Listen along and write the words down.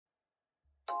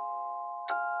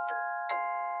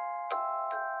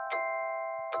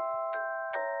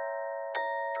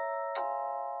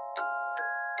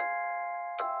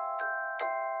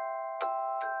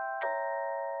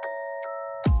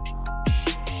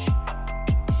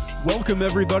Welcome,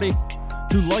 everybody,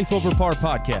 to Life Over Par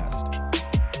podcast.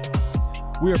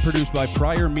 We are produced by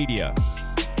Prior Media.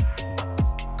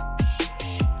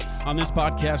 On this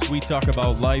podcast, we talk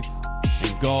about life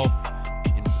and golf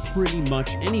and pretty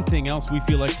much anything else we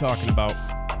feel like talking about.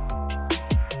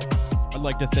 I'd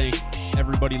like to thank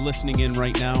everybody listening in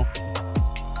right now,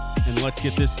 and let's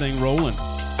get this thing rolling.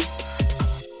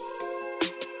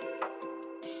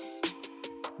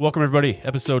 Welcome, everybody.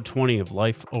 Episode 20 of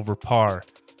Life Over Par.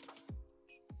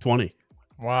 20.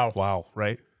 Wow.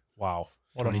 Right? Wow.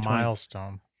 What a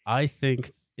milestone. I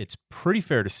think it's pretty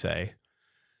fair to say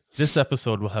this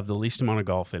episode will have the least amount of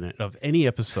golf in it of any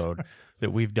episode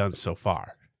that we've done so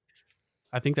far.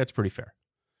 I think that's pretty fair.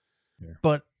 Yeah.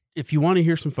 But if you want to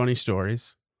hear some funny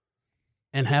stories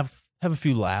and have a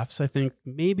few laughs, I think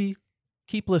maybe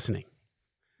keep listening.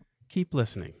 Keep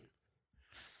listening.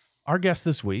 Our guest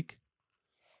this week,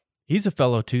 he's a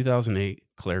fellow 2008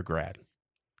 Clare grad.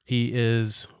 He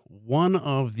is one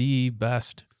of the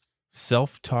best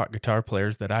self-taught guitar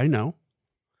players that I know.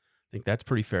 I think that's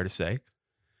pretty fair to say.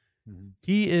 Mm-hmm.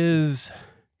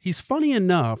 He's funny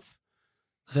enough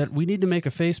that we need to make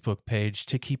a Facebook page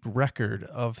to keep record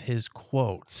of his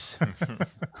quotes.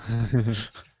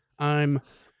 I'm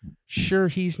sure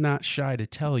he's not shy to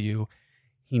tell you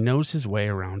he knows his way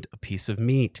around a piece of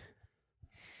meat.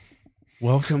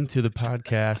 Welcome to the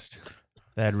podcast,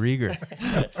 Thad Rieger.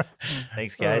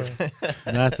 Thanks, guys.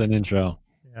 That's an intro.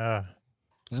 Yeah.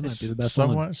 That might be the best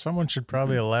one. Someone should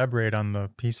probably elaborate on the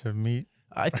piece of meat.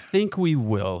 I think we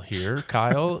will here.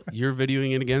 Kyle, you're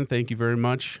videoing it again. Thank you very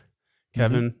much.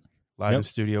 Kevin, live in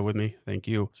studio with me. Thank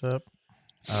you. What's up?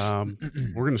 We're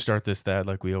going to start this, Thad,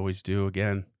 like we always do.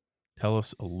 Again, tell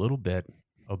us a little bit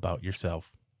about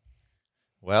yourself.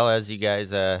 Well, as you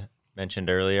guys mentioned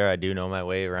earlier, I do know my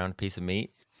way around a piece of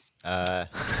meat.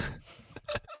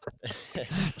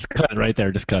 Just cut it right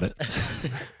there. Just cut it.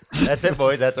 That's it,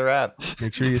 boys. That's a wrap.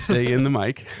 Make sure you stay in the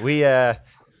mic.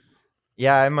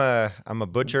 I'm a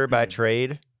butcher by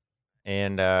trade,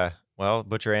 and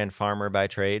butcher and farmer by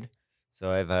trade.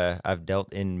 So I've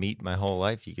dealt in meat my whole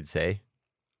life, you could say.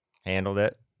 Handled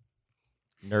it,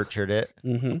 nurtured it,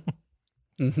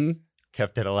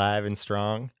 kept it alive and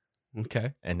strong.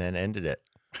 Okay, and then ended it.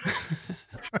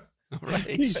 All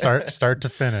right. Start to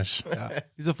finish. Yeah.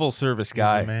 He's a full service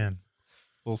guy. He's a man.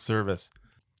 Full service.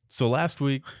 So last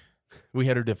week we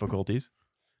had our difficulties.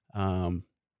 I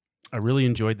really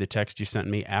enjoyed the text you sent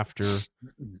me after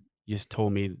you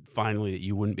told me finally that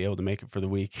you wouldn't be able to make it for the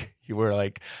week. You were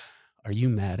like, "Are you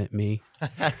mad at me?"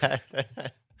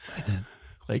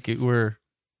 Like you were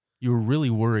really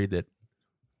worried that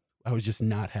I was just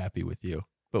not happy with you.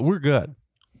 But we're good.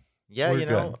 Yeah, we're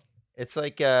good. It's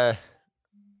like a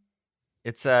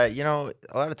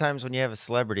lot of times when you have a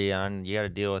celebrity on, you got to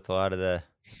deal with a lot of the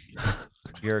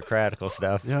bureaucratical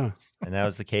stuff. Yeah. And that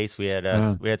was the case. We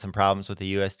had some problems with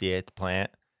the USDA at the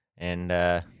plant, and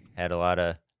had a lot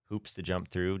of hoops to jump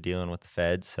through dealing with the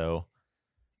feds. So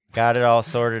got it all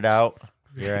sorted out.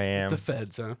 Here I am. The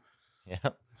feds, huh?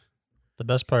 Yep. The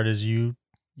best part is you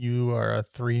are a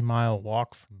 3 minute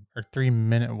walk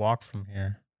from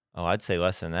here. Oh, I'd say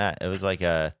less than that. It was like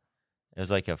a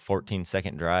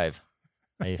 14-second drive.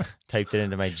 I typed it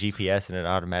into my GPS and it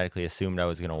automatically assumed I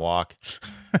was going to walk.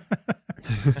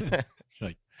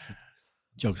 Like,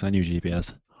 joke's on you,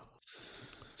 GPS.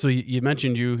 So you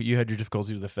mentioned you had your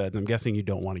difficulties with the feds. I'm guessing you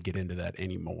don't want to get into that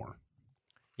anymore.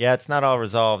 Yeah, it's not all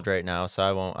resolved right now, so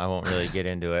I won't really get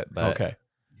into it. But okay.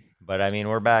 But I mean,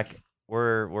 we're back.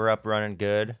 We're up running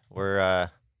good.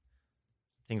 We're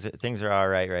things are all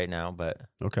right now. But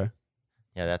okay.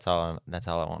 Yeah, that's all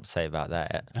I want to say about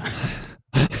that.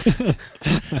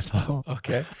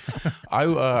 Okay.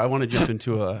 I want to jump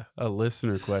into a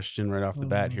listener question right off the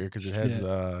bat here because it has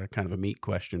kind of a meat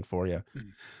question for you.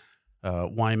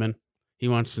 Wyman, he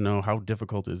wants to know, how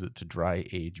difficult is it to dry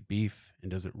age beef, and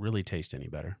does it really taste any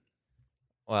better?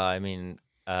 Well, I mean,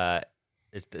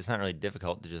 it's not really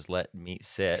difficult to just let meat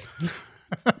sit.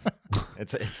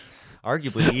 It's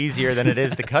arguably easier than it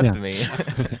is to cut the meat.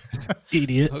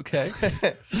 Idiot. Okay.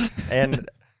 And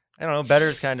I don't know, better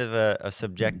is kind of a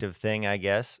subjective thing, I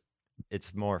guess.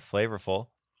 It's more flavorful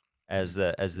as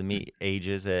the meat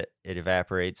ages. It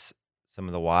evaporates some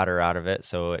of the water out of it,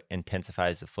 so it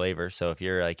intensifies the flavor. So if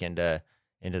you're like into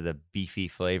the beefy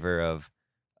flavor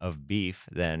of beef,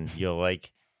 then you'll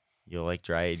like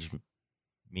dry aged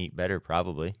meat better,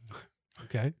 probably.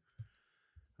 Okay.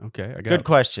 Good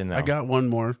question, though. I got one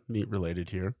more meat related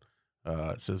here.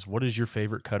 It says, what is your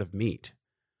favorite cut of meat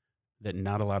that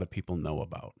not a lot of people know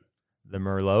about? The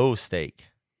Merlot steak.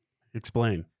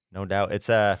 Explain. No doubt.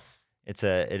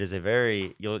 it is a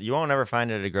very you won't ever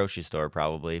find it at a grocery store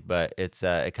probably, but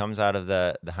it comes out of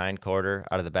the hind quarter,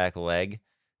 out of the back leg.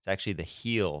 It's actually the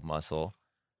heel muscle.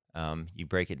 You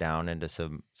break it down into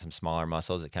some smaller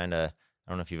muscles. It kind of,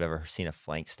 I don't know if you've ever seen a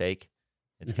flank steak.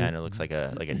 It's kind of looks like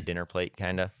a dinner plate,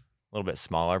 kind of a little bit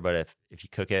smaller, but if you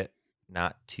cook it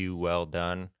not too well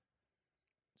done,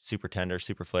 super tender,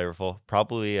 super flavorful.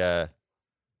 Probably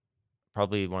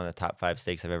one of the top 5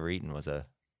 steaks I've ever eaten was a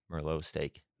Merlot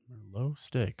steak. Merlot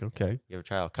steak. Okay. You ever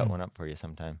try? I'll cut one up for you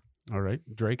sometime. All right,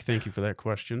 Drake. Thank you for that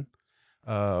question.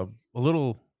 A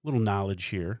little knowledge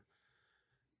here.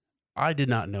 I did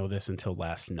not know this until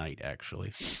last night.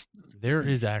 Actually, there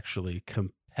is actually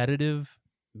competitive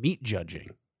meat judging.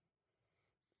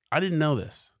 I didn't know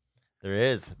this. There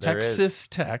is. Texas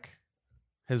Tech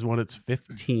has won its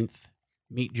 15th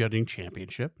meat judging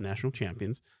championship, national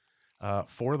champions.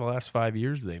 4 of the last 5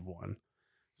 years they've won.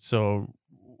 So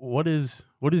what is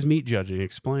meat judging?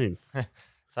 Explain. So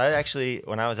I actually,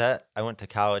 I went to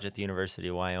college at the University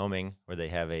of Wyoming, where they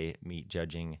have a meat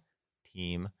judging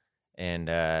team, and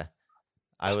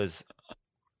I was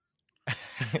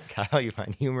Kyle, you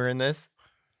find humor in this?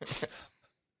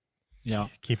 Yeah.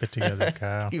 Keep it together,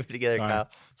 Kyle. Keep it together, All right. Kyle.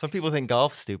 Some people think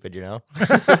golf's stupid, you know.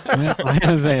 I was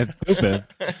gonna say it's stupid.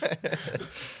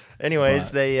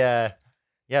 Anyways, But-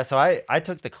 so I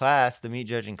took the class, the meat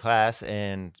judging class,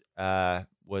 and I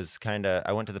went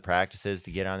to the practices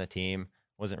to get on the team.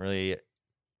 Wasn't really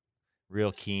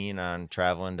real keen on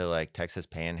traveling to like Texas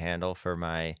Panhandle for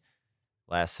my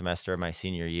last semester of my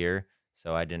senior year,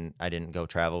 so I didn't go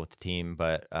travel with the team.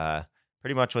 But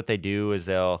pretty much what they do is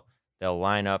they'll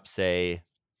line up, say,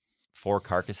 4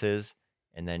 carcasses,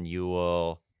 and then you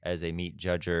will, as a meat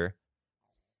judger,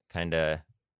 kind of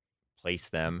place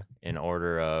them in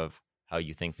order of how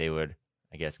you think they would,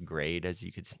 I guess, grade, as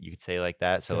you could say, like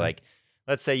that. So Okay. like,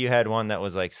 let's say you had one that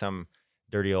was like some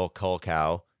dirty old cull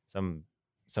cow, some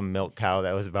milk cow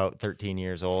that was about 13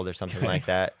 years old or something like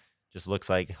that. Just looks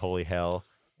like holy hell.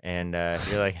 And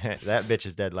you're like, that bitch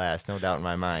is dead last, no doubt in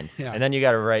my mind. Yeah. And then you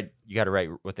got to write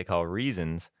what they call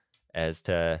reasons as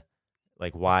to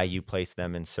like why you place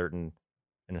them in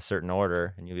a certain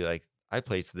order. And you'll be like, I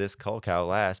placed this cull cow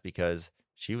last because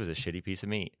she was a shitty piece of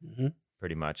meat. Mm-hmm.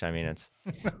 Pretty much. I mean,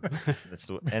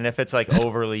 and if it's like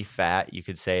overly fat, you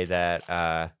could say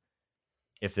that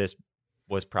if this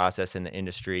was processed in the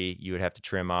industry, you would have to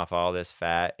trim off all this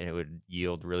fat, and it would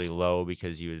yield really low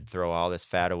because you would throw all this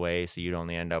fat away. So you'd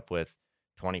only end up with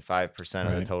 25%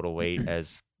 of the Right. total weight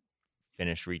as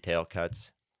finished retail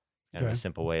cuts. Kind of Okay. a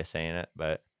simple way of saying it,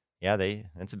 but yeah,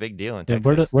 it's a big deal in Yeah,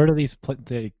 Texas. where do these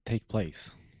they take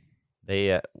place?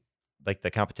 They like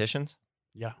the competitions.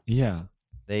 Yeah. Yeah.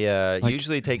 They Like,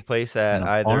 usually take place In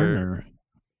at a barn either. or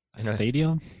a in a-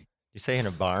 stadium? You say in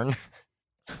a barn?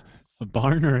 A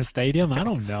barn or a stadium? I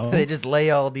don't know. They just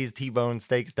lay all these T-bone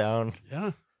steaks down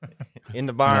Yeah. in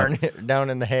the barn, down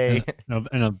in the hay.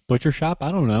 In a butcher shop?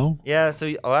 I don't know. Yeah, so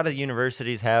a lot of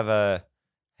universities have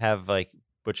like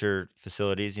butcher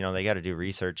facilities. You know, they got to do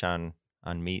research on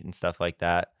meat and stuff like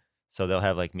that. So they'll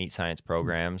have like meat science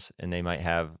programs, and they might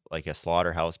have like a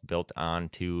slaughterhouse built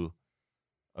onto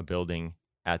a building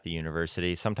at the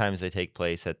university. Sometimes they take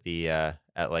place at the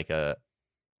at like a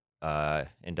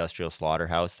industrial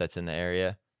slaughterhouse that's in the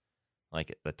area.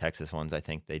 Like the Texas ones, I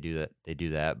think they do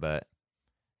that, but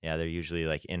yeah, they're usually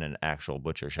like in an actual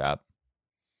butcher shop.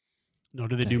 No,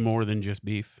 do they do more than just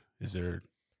beef? Is there?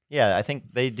 Yeah, I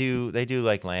think they do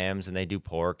like lambs, and they do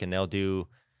pork, and they'll do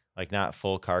like not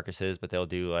full carcasses, but they'll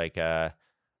do like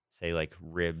say like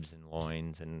ribs and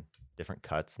loins and different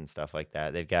cuts and stuff like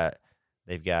that. They've got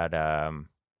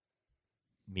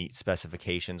meat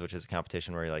specifications, which is a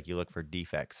competition where you look for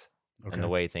defects Okay. and the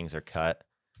way things are cut.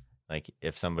 Like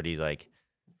if somebody like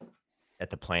at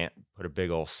the plant put a big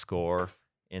old score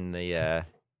in the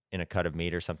in a cut of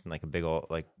meat or something, like a big old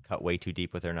like cut way too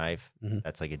deep with their knife, Mhm.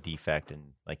 that's like a defect.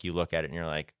 And like you look at it and you're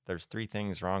like, there's 3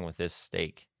 things wrong with this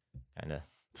steak, kind of.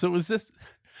 So is this?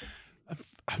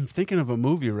 I'm thinking of a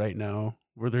movie right now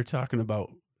where they're talking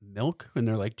about milk and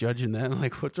they're like judging that.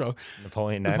 Like, what's wrong?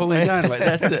 Napoleon Napoleon Dynamite.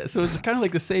 Dynamite. That's it. So it's kind of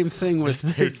like the same thing with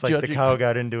This tastes like the judging- cow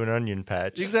got into an onion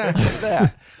patch. Exactly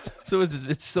that. So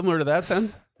it's similar to that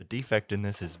then? The defect in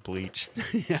this is bleach.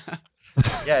 Yeah.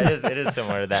 Yeah, it is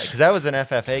similar to that, because that was an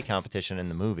FFA competition in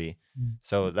the movie.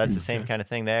 So that's the same Okay. kind of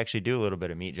thing. They actually do a little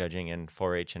bit of meat judging in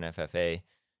 4-H and FFA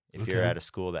if you're Okay. at a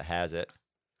school that has it.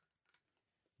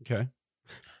 Okay.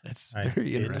 That's I very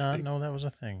did interesting. not know that was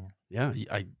a thing. Yeah,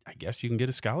 I guess you can get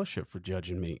a scholarship for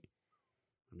judging meat.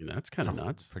 I mean, that's kind of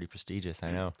nuts. Pretty prestigious,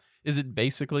 I know. Is it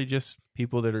basically just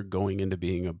people that are going into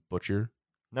being a butcher?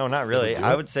 No, not They really. do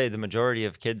I it? would say the majority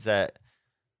of kids that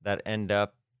that end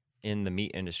up in the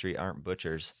meat industry aren't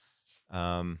butchers.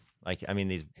 Like, I mean,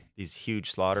 these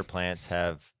huge slaughter plants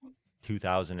have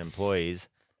 2,000 employees,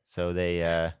 so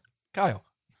Kyle.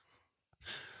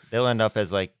 they'll end up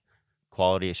as like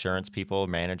quality assurance people,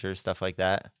 managers, stuff like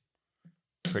that.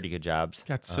 Pretty good jobs.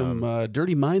 Got some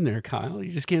dirty mind there, Kyle.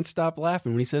 You just can't stop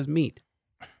laughing when he says meat.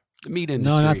 The meat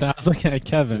industry. No, not that. I was looking at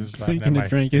Kevin Just laughing at drinking my a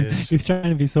drink. fizz. He's trying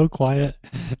to be so quiet.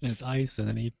 And it's ice, and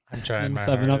then I'm trying my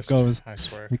 7 Up hardest. goes. I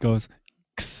swear. he goes.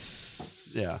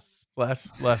 Yeah.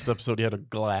 Last episode, you had a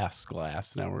glass.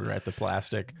 Now we're at the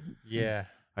plastic. Yeah.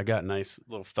 I got a nice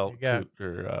little felt You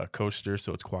got- coaster,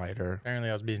 so it's quieter. Apparently,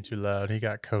 I was being too loud. He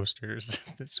got coasters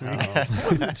this week.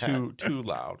 It wasn't too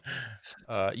loud.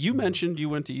 You mentioned you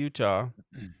went to Utah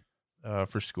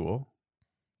for school.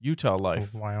 Utah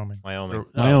life. Wyoming. Wyoming.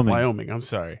 Wyoming. I'm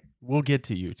sorry. We'll get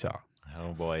to Utah.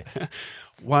 Oh boy.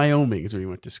 Wyoming is where you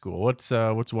went to school. What's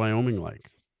Wyoming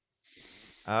like?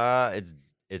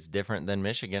 It's different than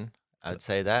Michigan. I'd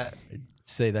say that. I'd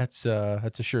say that's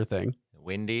a sure thing.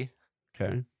 Windy.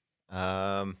 Okay.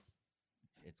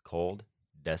 It's cold,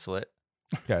 desolate,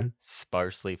 Okay.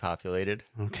 sparsely populated.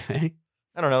 Okay.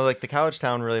 I don't know. Like the college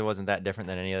town really wasn't that different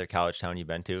than any other college town you've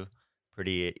been to.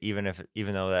 Pretty even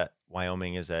though that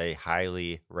Wyoming is a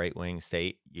highly right wing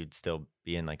state, you'd still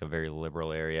be in like a very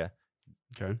liberal area.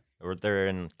 Okay. Or they're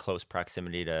in close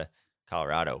proximity to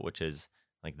Colorado, which is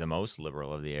like the most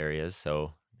liberal of the areas.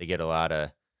 So they get a lot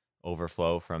of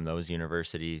overflow from those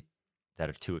universities that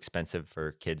are too expensive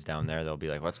for kids down there. They'll be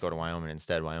like, let's go to Wyoming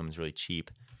instead. Wyoming's really cheap,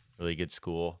 really good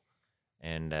school.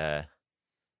 And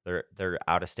their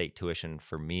out of state tuition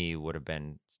for me would have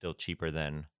been still cheaper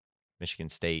than Michigan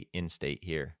State in-state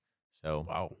here. So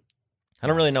Wow. I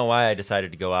don't really know why I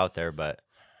decided to go out there, but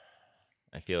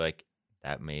I feel like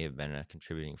that may have been a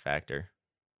contributing factor.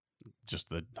 Just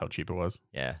how cheap it was.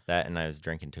 Yeah, that and I was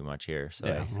drinking too much here, so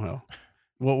Yeah. Well,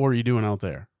 what were you doing out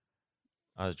there?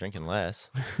 I was drinking less.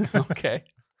 Okay.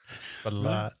 But a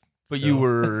lot. But still. you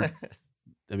were.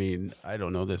 I mean, I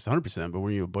don't know this 100%, but were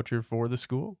you a butcher for the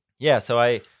school? Yeah, so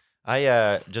I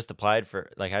just applied for,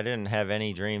 like, I didn't have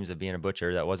any dreams of being a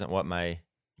butcher. That wasn't what my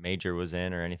major was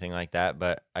in or anything like that,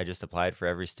 but I just applied for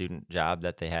every student job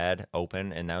that they had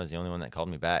open, and that was the only one that called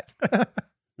me back.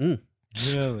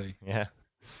 Really? Yeah.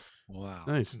 Wow.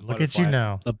 Nice. Look at you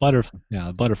now. The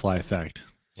butterfly effect.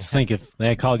 Just think if they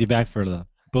had called you back for the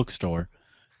bookstore,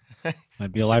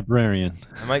 might be a librarian.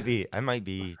 I might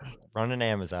be running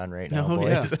Amazon right now, Oh,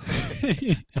 boys.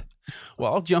 yeah.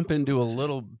 Well, I'll jump into a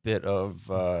little bit of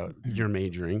your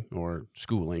majoring or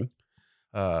schooling.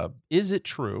 Is it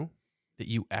true that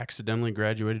you accidentally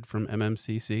graduated from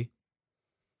MMCC?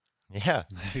 Yeah.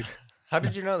 How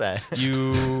did you know that?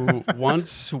 You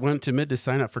once went to Mid to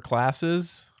sign up for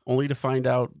classes, only to find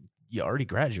out you already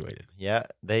graduated. Yeah,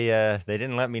 they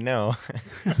didn't let me know.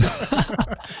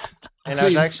 And I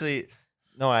was actually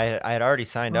I had already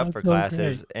signed up Oh, for that's so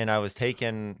classes, and I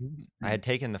had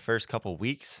taken the first couple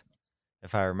weeks,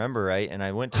 if I remember right, and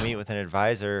I went to meet with an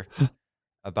advisor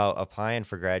about applying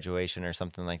for graduation or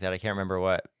something like that. I can't remember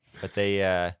what, but they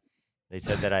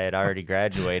said that I had already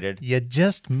graduated. You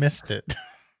just missed it.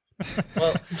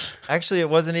 Well, actually, it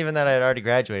wasn't even that I had already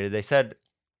graduated. They said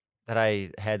that I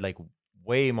had like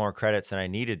way more credits than I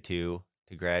needed to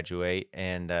graduate,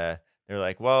 and they're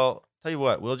like, "Well, tell you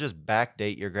what, we'll just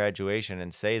backdate your graduation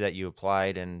and say that you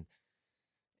applied in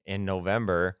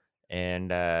November,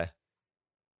 and as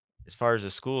far as the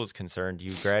school is concerned,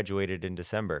 you graduated in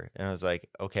December." And I was like,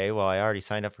 "Okay, well, I already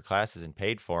signed up for classes and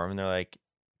paid for them." And they're like,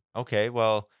 "Okay,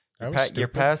 well, That was you're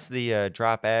stupid. past the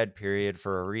drop ad period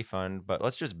for a refund, but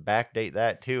let's just backdate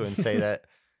that too and say that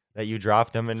you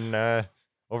dropped them in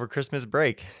over Christmas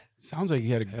break." Sounds like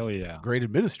you had a Hell yeah. great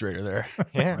administrator there.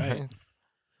 Yeah, Right.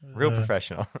 real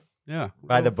professional. Yeah.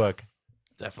 By the well, book.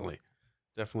 Definitely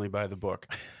by the book.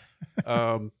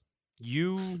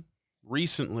 You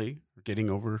recently are getting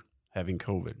over having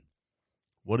COVID.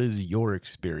 What is your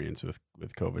experience with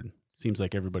COVID? Seems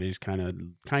like everybody's kind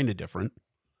of different.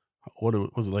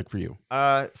 What was it like for you?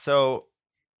 So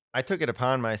I took it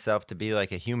upon myself to be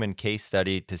like a human case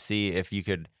study to see if you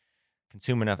could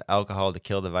consume enough alcohol to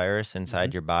kill the virus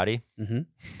inside your body.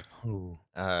 Mm-hmm. Ooh.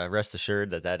 Rest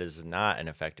assured that is not an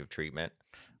effective treatment.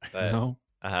 But No.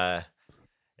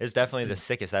 it's definitely the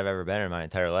sickest I've ever been in my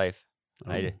entire life.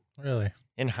 Oh. Really?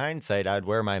 In hindsight, I'd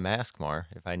wear my mask more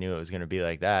if I knew it was going to be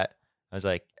like that. I was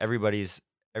like, everybody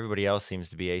else seems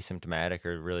to be asymptomatic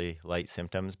or really light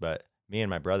symptoms, but me and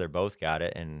my brother both got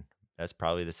it, and that's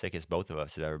probably the sickest both of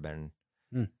us have ever been.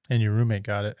 And your roommate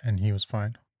got it, and he was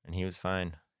fine. And he was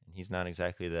fine. And he's not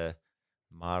exactly the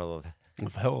model of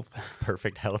Of health.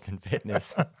 perfect health and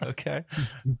fitness. Okay.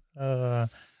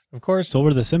 Of course. So what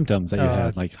were the symptoms that you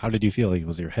had? Like, how did you feel? Like,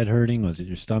 was your head hurting? Was it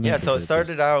your stomach? Yeah, so Was it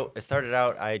started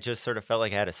out. I just sort of felt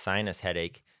like I had a sinus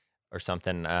headache or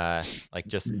something, like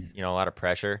just a lot of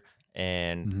pressure,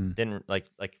 and Mhm. didn't like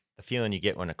the feeling you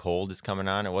get when a cold is coming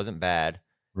on. It wasn't bad,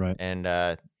 Right. and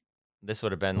this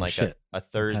would have been Oh, like shit. a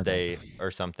Thursday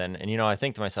or something. And I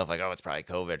think to myself like, oh, it's probably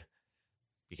COVID,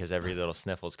 because every little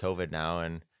sniffle's COVID now.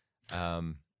 And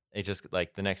it just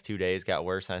like the next 2 days got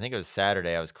worse. And I think it was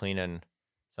Saturday. I was cleaning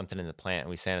something in the plant, and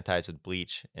we sanitized with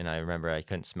bleach. And I remember I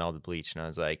couldn't smell the bleach, and I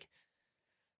was like,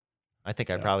 I think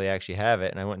I probably actually have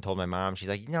it. And I went and told my mom. She's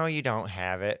like, no, you don't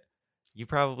have it. You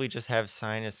probably just have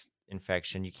sinus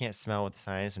infection. You can't smell with the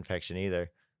sinus infection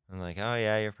either. I'm like, oh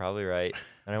yeah, you're probably right.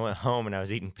 And I went home and I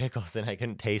was eating pickles, and I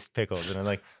couldn't taste pickles. And I'm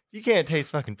like, you can't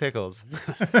taste fucking pickles.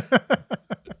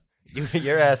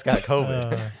 Your ass got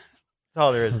COVID. That's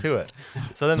all there is to it.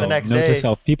 So then the next note day, to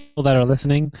self, people that are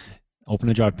listening, open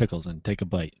a jar of pickles and take a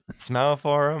bite. smell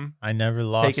for them, I never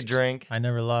lost. take a drink. I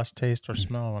never lost taste or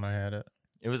smell when I had it.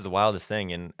 It was the wildest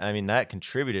thing. And I mean, that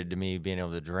contributed to me being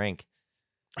able to drink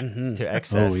Mhm. to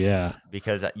excess. Oh yeah.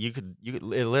 Because you could it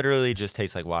literally just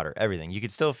tastes like water. Everything. You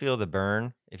could still feel the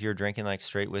burn if you're drinking like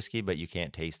straight whiskey, but you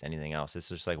can't taste anything else. It's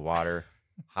just like water,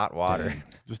 hot water.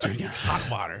 Just drinking hot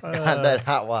water. That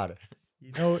hot water.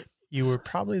 You were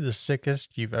probably the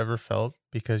sickest you've ever felt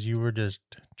because you were just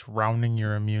drowning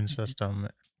your immune system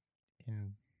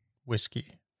in whiskey.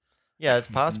 Yeah, it's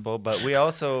possible, but we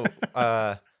also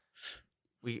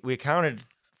we accounted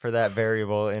for that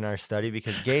variable in our study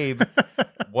because Gabe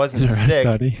wasn't In our sick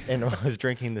study. and was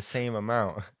drinking the same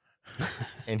amount,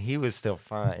 and he was still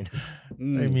fine. I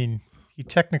Mm. mean, he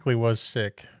technically was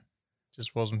sick,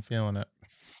 just wasn't feeling it.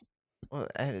 Well,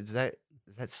 Ed, is that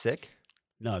sick?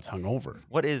 No, it's hungover.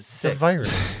 What is It's a sick?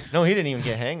 virus. No, he didn't even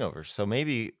get hangovers. So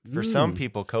maybe for some Mm.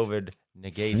 people, COVID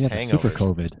negates We got the super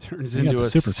hangovers. COVID. Turns You got into the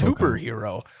a super cocoa.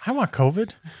 superhero. I want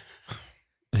COVID.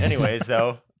 Anyways,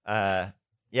 though,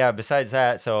 yeah. Besides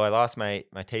that, so I lost my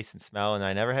taste and smell, and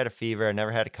I never had a fever. I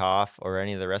never had a cough or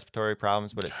any of the respiratory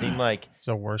problems. But it seemed like It's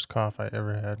the worst cough I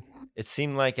ever had.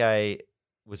 I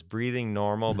was breathing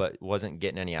normal, but wasn't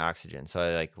getting any oxygen. So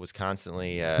I like was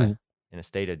constantly in a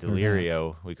state of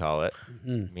delirio, we call it.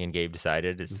 Mhm. Me and Gabe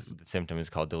decided the symptom is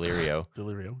called delirio,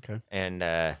 Delirium. Okay. and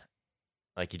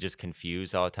like you just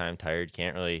confused all the time, tired,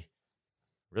 can't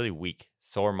really weak,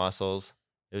 sore muscles.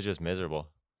 It was just miserable,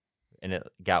 and it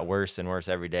got worse and worse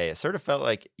every day. It sort of felt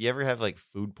like, you ever have like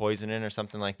food poisoning or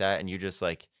something like that, and you just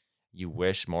like you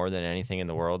wish more than anything in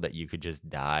the world that you could just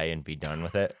die and be done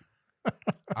with it.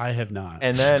 I have not.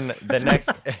 And then the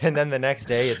next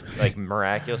day, it's like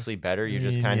miraculously better. You're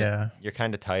just kind of you're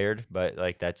kind of tired, but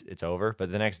like it's over.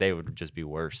 But the next day would just be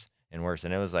worse and worse,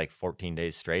 and it was like 14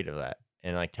 days straight of that.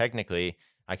 And like technically,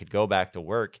 I could go back to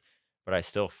work, but I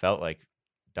still felt like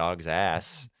dog's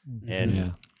ass. And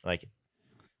Yeah. like,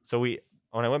 so when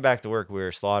I went back to work, we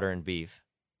were slaughtering beef,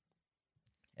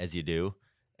 as you do,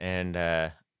 and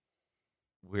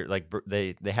we're like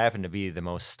they happen to be the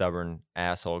most stubborn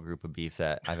asshole group of beef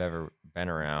that I've ever been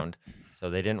around. So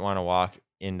they didn't want to walk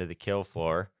into the kill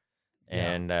floor,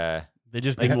 Yeah. and They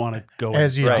just Like, didn't want to go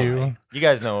as you Right. do. you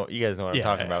guys know what I'm Yeah,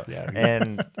 talking about. yeah.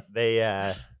 And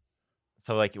they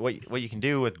so like what you can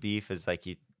do with beef is like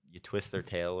you twist their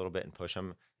tail a little bit and push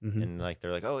them, Mhm. and like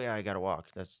they're like, oh yeah, I gotta walk.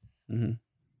 That's Mhm.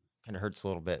 kind of hurts a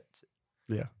little bit.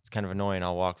 Yeah. It's kind of annoying.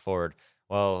 I'll walk forward.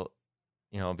 Well,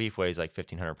 beef weighs like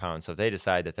 1,500 pounds. So if they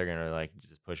decide that they're going to like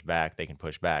just push back, they can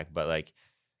push back. But like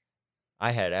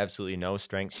I had absolutely no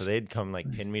strength. So they'd come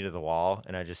like pin me to the wall,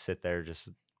 and I just sit there just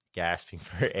gasping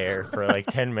for air for like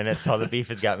 10 minutes while the beef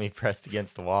has got me pressed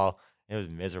against the wall. It was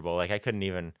miserable. Like I could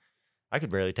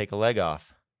barely take a leg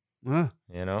off, Huh.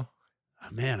 Oh,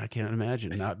 Man, I can't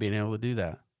imagine not being able to do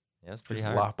that. Yeah, it's pretty Just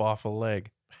hard. lop off a leg.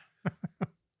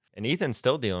 And Ethan's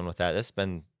still dealing with that. It's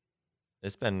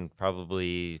been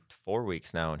probably 4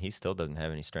 weeks now, and he still doesn't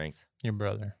have any strength. Your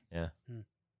brother.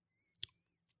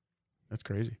 That's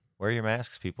crazy. Wear your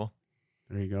masks, people.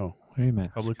 There you go. Wear your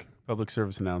mask. Public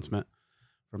service announcement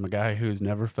from a guy who's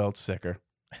never felt sicker.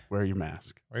 Wear your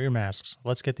mask. Wear your masks.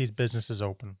 Let's get these businesses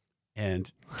open. And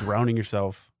drowning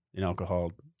yourself in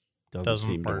alcohol doesn't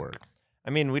seem to work. work. I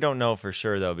mean, we don't know for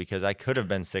sure, though, because I could have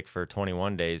been sick for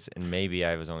 21 days, and maybe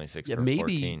I was only sick Yeah, for maybe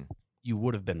 14. you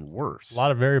would have been worse. A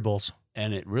lot of variables.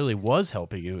 And it really was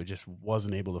helping you. It just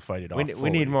wasn't able to fight it off. We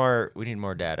need fully.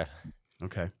 more data.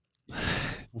 Okay.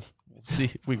 We'll see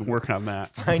if we can work on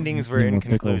that. Findings were Need more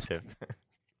pickles. inconclusive.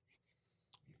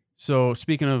 So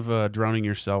speaking of drowning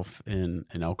yourself in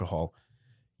alcohol,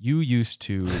 you used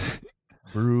to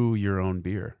brew your own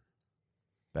beer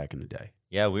back in the day.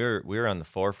 Yeah, we were on the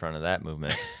forefront of that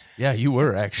movement. Yeah, you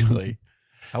were actually.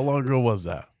 How long ago was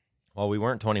that? Well, we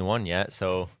weren't 21 yet,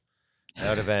 so that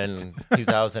would have been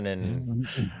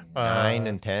 2009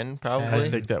 and 10, probably. I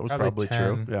think that was probably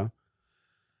 10. true. Yeah.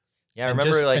 Yeah, I And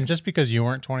remember and just because you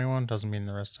weren't 21 doesn't mean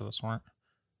the rest of us weren't.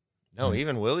 no,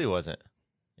 even Willie wasn't,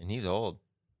 and he's old.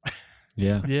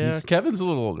 Yeah. Yeah. he's- Kevin's a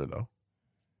little older though.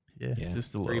 Yeah. Yeah.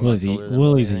 Just a 3 little. months Willie's older a, than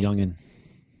Willie's a Willie, I youngin.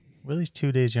 Willie's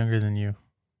 2 days younger than you.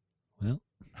 Well,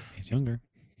 he's younger.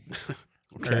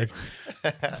 Okay.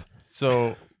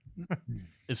 So,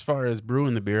 as far as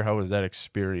brewing the beer, how was that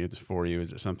experience for you?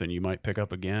 Is it something you might pick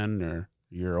up again, or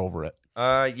you're over it?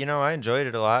 I enjoyed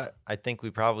it a lot. I think we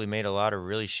probably made a lot of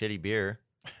really shitty beer,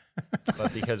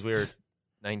 but because we were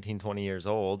 19, 20 years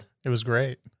old, It was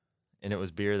great. and it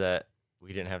was beer that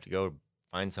we didn't have to go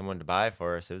find someone to buy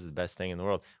for us. It was the best thing in the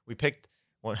world. We picked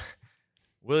one.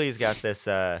 Willie's got this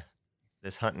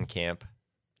this hunting camp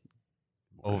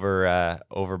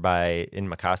over by in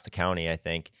Mecosta County, I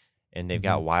think, and they've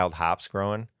got wild hops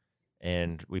growing,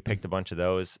 and we picked a bunch of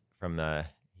those from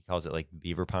he calls it like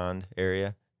Beaver Pond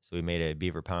area. So we made a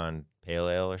Beaver Pond Pale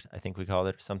Ale, or I think we called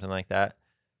it, or something like that,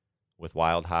 with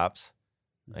wild hops.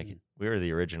 Like we were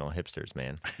the original hipsters,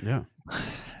 man. Yeah.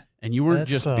 And you weren't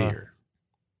That's, just beer.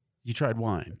 You tried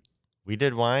wine. We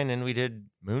did wine and we did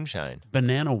moonshine.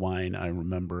 Banana wine, I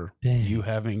remember Dang. you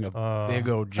having a big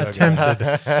old jug of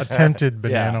Attempted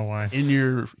banana wine. in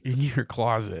your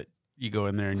closet. You go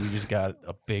in there and you just got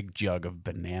a big jug of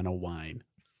banana wine.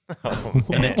 Oh,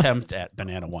 An man. attempt at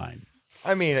banana wine.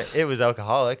 I mean, it was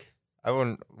alcoholic. I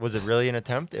wouldn't. Was it really an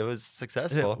attempt? It was It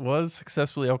successful. was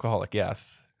successfully alcoholic,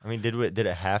 yes. I mean, did it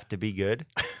have to be good?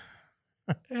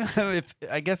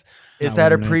 I guess Is Not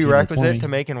that a when we're 19 or prerequisite 20. to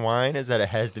making wine? Is that it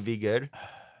has to be good?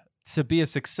 to be a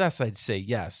success, I'd say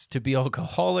yes. To be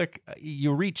alcoholic,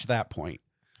 you reach that point.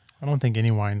 I don't think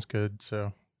any wine's good,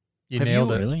 so you Have nailed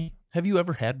you- it. Really? Have you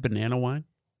ever had banana wine?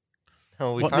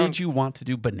 No, we What found made you want to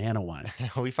do banana wine?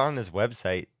 we found this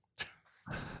website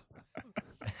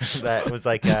that was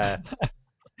like I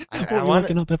What were you want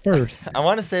looking up at first? I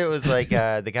want to say it was like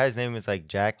the guy's name was like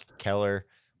Jack Keller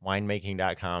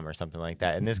winemaking.com or something like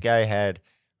that. And this guy had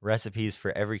recipes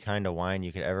for every kind of wine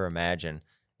you could ever imagine.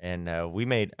 And we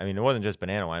made, I mean, it wasn't just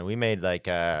banana wine. We made like,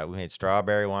 we made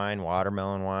strawberry wine,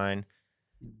 watermelon wine.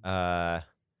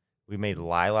 We made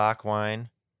lilac wine.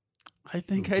 I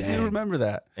think I do Dang. remember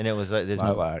that. And it was like this,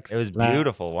 Lilacs. it was Lilac.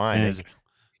 beautiful wine. It was Dang.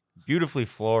 beautifully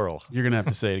floral. You're going to have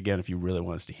to say it again if you really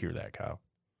want us to hear that, Kyle.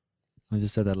 I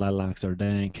just said that lilacs are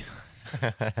dank.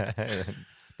 The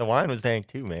wine was dank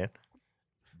too, man.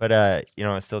 But,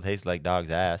 it still tasted like dog's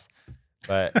ass.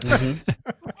 But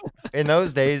in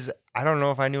those days, I don't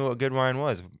know if I knew what good wine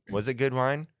was. Was it good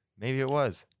wine? Maybe it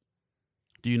was.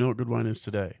 Do you know what good wine is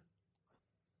today?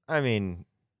 I mean,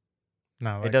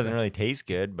 No, it doesn't really taste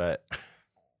good, but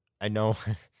I know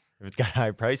if it's got a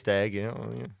high price tag, yeah.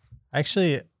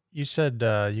 Actually, you said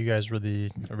you guys were the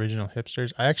original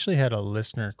hipsters. I actually had a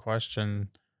listener question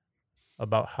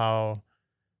about how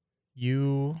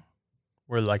you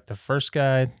were like the first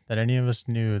guy that any of us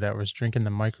knew that was drinking the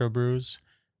microbrews.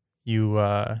 You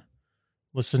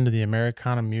listen to the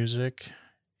Americana music,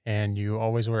 and you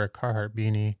always wear a Carhartt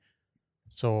beanie.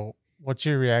 So, what's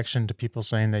your reaction to people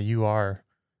saying that you are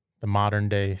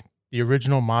the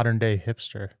original modern day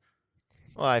hipster?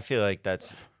 Well, I feel like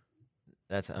that's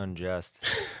unjust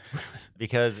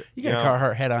because You got a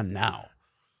Carhartt hat on now.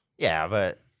 Yeah,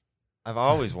 but I've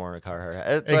always worn a Carhartt hat.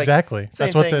 It's like Exactly.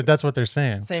 same That's what thing. they're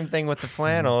saying. same thing with the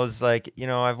flannel. Is like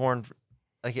I've worn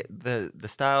like the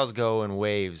styles go in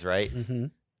waves, right? Mm-hmm.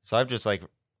 So I've just like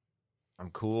I'm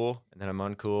cool and then I'm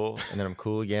uncool and then I'm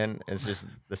cool again. And it's just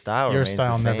the style. Your remains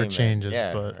the style never same, changes,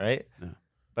 yeah, but- right. Yeah.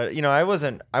 But I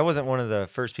wasn't one of the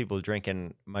first people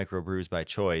drinking microbrews by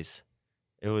choice.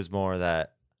 It was more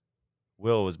that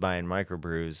Will was buying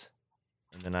microbrews,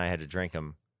 and then I had to drink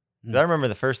them. Hmm. I remember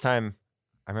the first time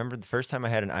I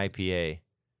had an IPA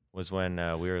was when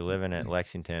we were living at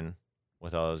Lexington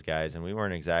with all those guys, and we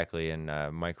weren't exactly in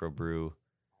microbrew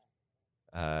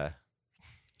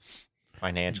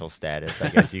financial status, I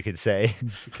guess you could say.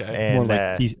 Okay. And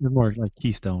more like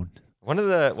Keystone. one of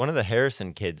the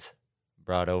Harrison kids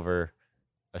brought over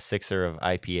a sixer of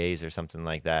IPAs or something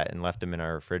like that and left them in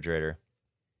our refrigerator.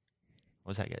 What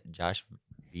was that guy? Josh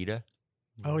Vita?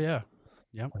 Oh, yeah.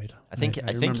 Right. I think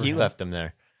I he remember him. left them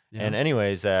there. Yeah. And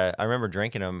anyways, I remember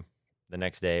drinking them the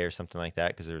next day or something like that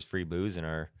because there was free booze in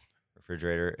our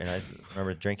refrigerator. And I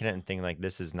remember drinking it and thinking like,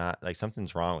 this is not like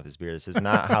something's wrong with this beer. This is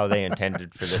not how they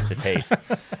intended for this to taste.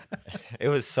 It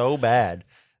was so bad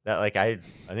that like I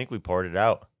think we poured it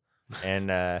out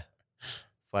and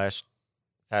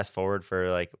fast forward for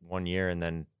like 1 year, and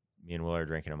then me Me and Will are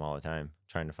drinking them all the time,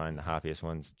 trying to find the hoppiest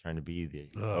ones, trying to be the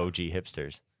Ugh. OG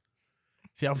hipsters.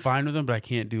 See, I'm fine with them, but I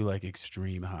can't do like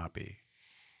extreme hoppy.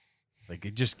 Like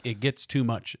it gets too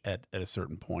much at a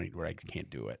certain point where I can't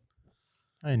do it.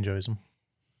 I enjoy them.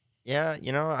 Yeah,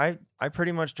 I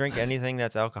pretty much drink anything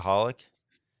that's alcoholic.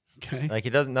 Okay. Like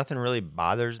nothing really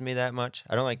bothers me that much.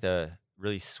 I don't like the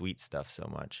really sweet stuff so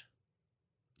much.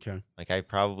 Okay. Like I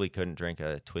probably couldn't drink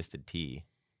a twisted tea.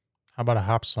 How about a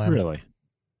hop slam? Really?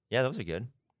 Yeah, those are good.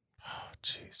 Oh,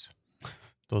 jeez.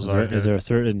 Those Is are there, is good. there a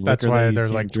certain That's liquor that why you they're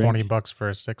can't like drink? $20 for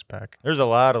a 6-pack. There's a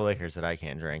lot of liquors that I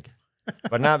can't drink,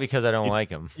 but not because I don't like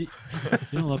them. You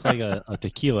don't look like a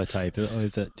tequila type. Do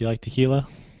you like tequila?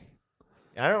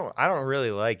 I don't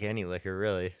really like any liquor,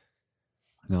 really,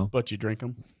 No. But you drink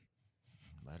them?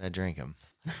 but I drink them.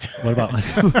 What about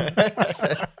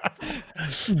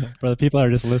for the people that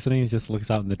are just listening? He just looks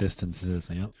out in the distance and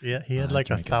says, "Yep." Yeah, he had I like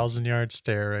a drink 'em. 1,000-yard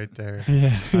stare right there.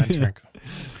 Yeah. I drink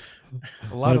 'em.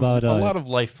 A What about, lot of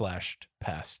life flashed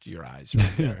past your eyes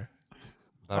right there.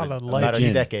 About Lot of about a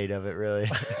gin. decade of it, really.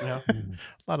 Yeah. A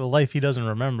lot of life he doesn't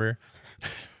remember.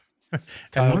 I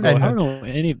And-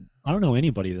 don't know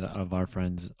anybody of our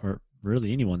friends or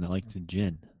really anyone that likes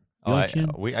gin. You like gin?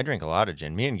 I drink a lot of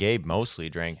gin. Me and Gabe mostly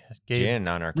drank Gabe- gin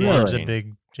on our Really? Gabe's quarantine. a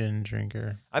big gin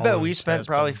drinker. I bet we Always spent has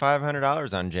probably been.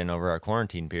 $500 on gin over our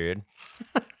quarantine period.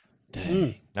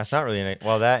 Dang. That's not really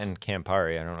that and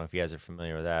Campari. I don't know if you guys are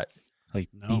familiar with that. It's like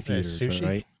No. beef eaters, sushi?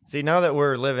 right? See, now that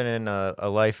we're living in a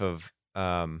life of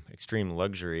extreme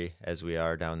luxury as we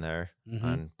are down there Mhm.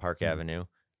 on Park Mhm. Avenue,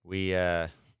 we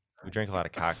drink a lot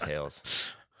of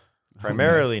cocktails,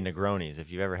 primarily Negronis.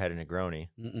 If you've ever had a Negroni,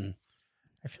 Mm-mm.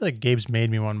 I feel like Gabe's made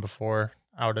me one before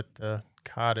out at the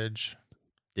cottage.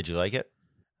 did you like it?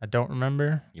 I don't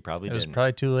remember. You probably It was didn't.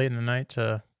 probably too late in the night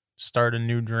to start a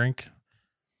new drink,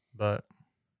 but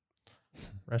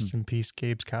rest in peace,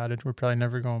 Gabe's cottage. We're probably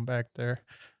never going back there.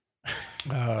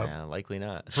 Yeah, likely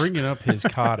not. Bringing up his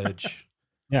cottage,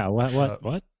 Yeah. What? Uh,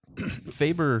 What?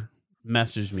 Faber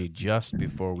messaged me just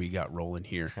before we got rolling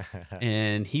here,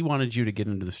 and he wanted you to get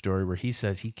into the story where he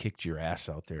says he kicked your ass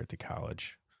out there at the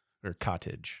college. Or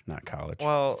cottage, not college.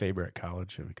 Well- Faber at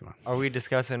college. I mean, come on. Are we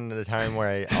discussing the time where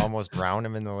I almost drowned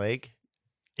him in the lake?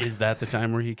 Is that the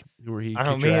time where he I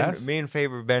don't kicked know. your ass? Me and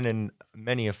Faber been in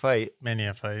many a fight, Many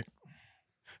a fight.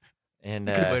 and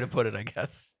Good way to put it, I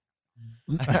guess.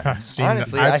 I've seen,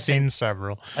 Honestly, I I've seen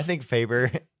several. I think Faber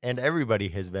and everybody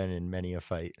has been in many a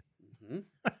fight. Mhm.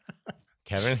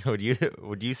 Kevin,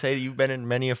 would you say you've been in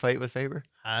many a fight with Faber?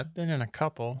 I've been in a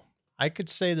couple. I could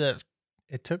say that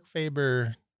it took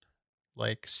Faber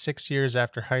like 6 years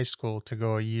after high school to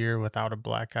go a year without a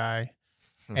black eye.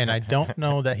 And I don't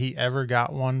know that he ever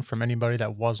got one from anybody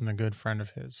that wasn't a good friend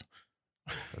of his.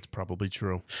 That's probably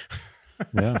true.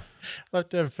 Yeah. I'll have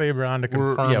to have Faber on to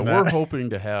confirm that. We're hoping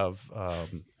to have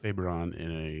Faber on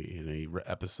in a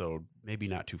episode, maybe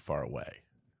not too far away.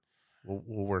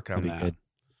 We'll work on That'd be that. good.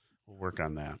 We'll work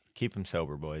on that. Keep him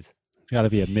sober, boys. It's got to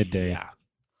be a midday. Yeah.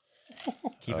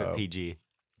 Keep it PG.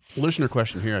 Listener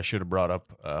question here I should have brought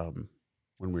up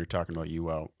when we were talking about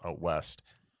you out west.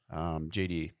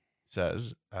 JD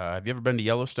says, have you ever been to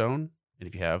Yellowstone? And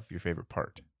if you have, your favorite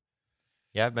part?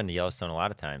 Yeah, I've been to Yellowstone a lot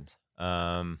of times.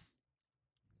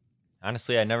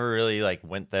 Honestly, I never really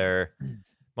went there.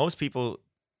 Most people,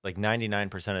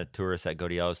 99% of tourists that go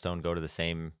to Yellowstone go to the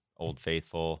same Old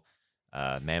Faithful,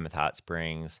 Mammoth Hot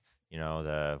Springs,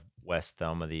 the west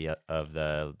thumb of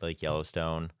the Lake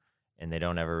Yellowstone, and they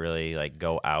don't ever really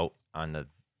go out on the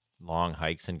long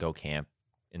hikes and go camp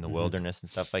in the Mhm. wilderness and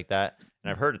stuff like that.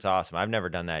 And I've heard it's awesome. I've never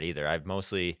done that either. I've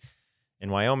mostly in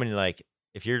Wyoming,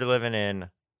 if you're living in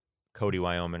Cody,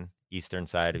 Wyoming, eastern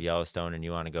side of Yellowstone, and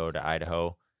you want to go to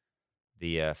Idaho,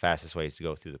 the fastest way is to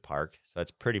go through the park. So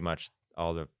that's pretty much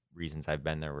all the reasons I've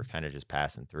been there. We're kind of just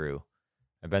passing through.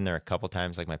 I've been there a couple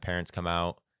times. My parents come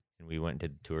out and we went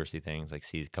and did touristy things,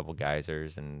 see a couple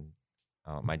geysers, and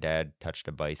my dad touched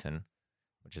a bison,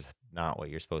 which is not what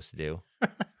you're supposed to do.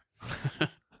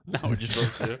 Not what you're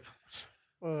supposed to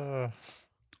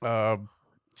do.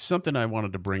 Something I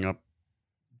wanted to bring up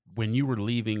when you were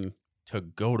leaving to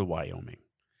go to Wyoming.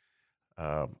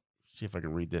 See if I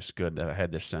can read this good. I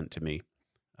had this sent to me.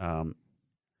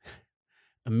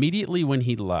 Immediately when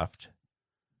he left,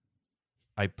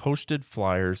 I posted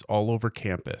flyers all over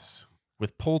campus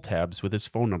with pull tabs with his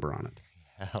phone number on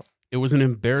it. It was an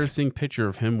embarrassing picture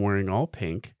of him wearing all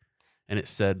pink, and it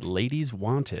said, "Ladies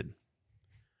Wanted."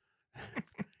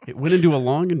 It went into a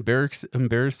long,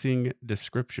 embarrassing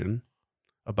description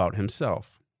about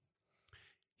himself.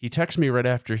 He texted me right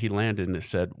after he landed, and it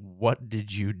said, "What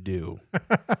did you do?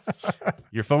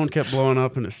 Your phone kept blowing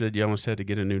up, and it said you almost had to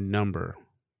get a new number.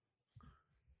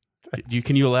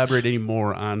 Can you elaborate any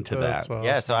more onto that? That's Yeah,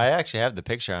 awesome. so I actually have the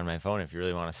picture on my phone if you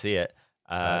really want to see it.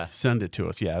 Send it to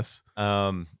us. Yes.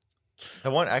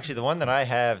 The one that I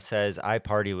have says I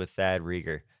party with Thad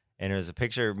Rieger, and it was a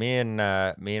picture. Me and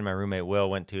my roommate Will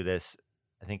went to this.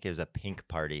 I think it was a pink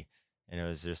party, and it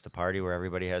was just a party where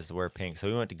everybody has to wear pink. So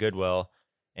we went to Goodwill,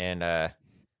 and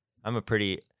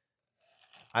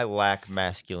I lack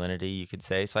masculinity, you could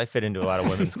say. So I fit into a lot of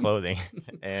women's clothing,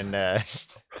 and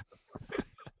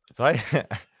so I.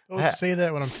 Don't say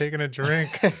that when I'm taking a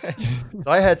drink. So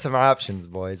I had some options,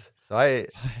 boys. So I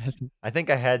think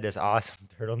I had this awesome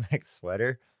turtleneck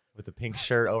sweater with a pink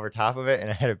shirt over top of it, and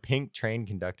I had a pink train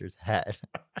conductor's hat.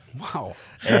 Wow.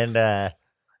 And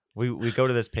we go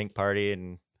to this pink party,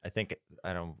 and I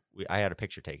had a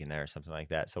picture taken there or something like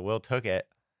that. So Will took it,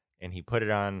 and he put it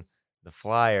on the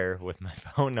flyer with my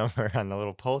phone number on the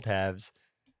little pull tabs.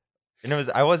 And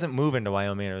I wasn't moving to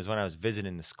Wyoming. It was when I was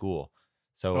visiting the school.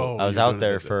 So I was out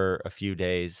there for a few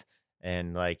days,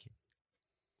 and like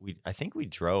I think we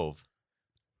drove,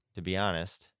 to be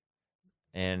honest.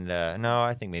 And no,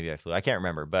 I think maybe I flew. I can't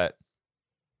remember, but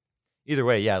either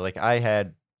way, yeah, like I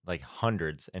had like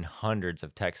hundreds and hundreds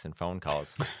of texts and phone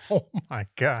calls. Oh my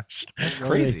gosh. That's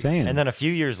What are they crazy. saying? And then a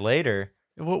few years later,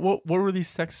 What were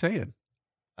these texts saying?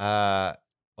 well,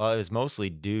 it was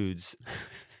mostly dudes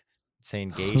saying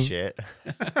gay shit,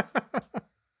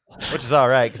 which is all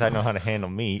right because I know how to handle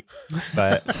meat.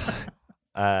 But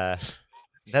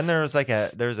then there was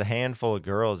a handful of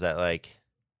girls that like,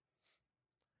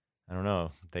 I don't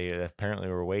know, they apparently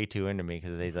were way too into me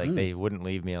because they wouldn't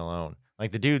leave me alone.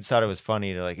 Like the dudes thought it was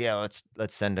funny to like, yeah, let's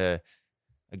send a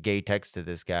gay text to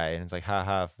this guy, and it's like,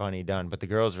 haha, funny done. But the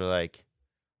girls were like,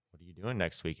 what are you doing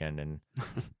next weekend? And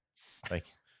like,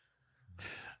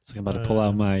 So I'm about to pull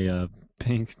out my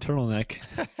pink turtleneck.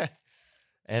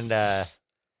 and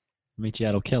Meet you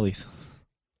at O'Kelly's.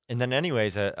 and then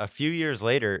anyways, a few years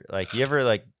later, like you ever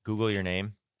like Google your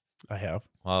name? I have.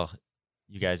 Well,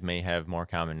 you guys may have more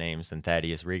common names than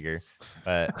Thaddeus Rieger,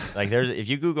 but like if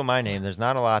you Google my name, there's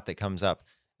not a lot that comes up.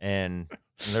 And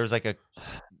there was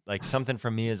like something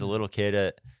from me as a little kid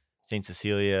at St.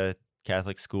 Cecilia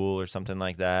Catholic School or something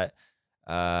like that.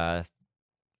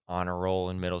 Honor roll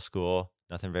in middle school.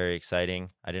 Nothing very exciting.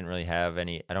 I don't really have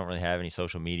any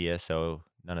social media, so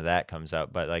none of that comes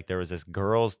up. But like there was this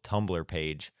girl's Tumblr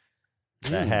page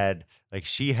that had like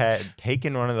she had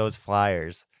taken one of those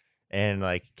flyers and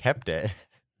like kept it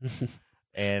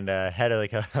and had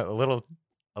like a little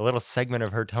segment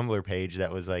of her Tumblr page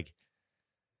that was like,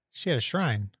 She had a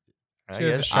shrine. I She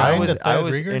had a guess shrine to I Thad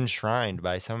was Rieger? enshrined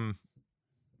by some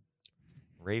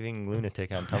raving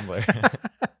lunatic on Tumblr.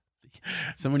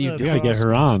 Someone you That's You gotta get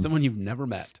her on. Someone you've never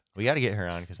met. We got to get her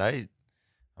on because I'm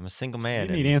a single man.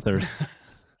 You need and answers.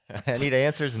 I need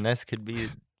answers, and this could be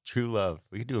true love.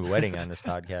 We could do a wedding on this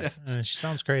podcast. She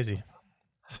sounds crazy.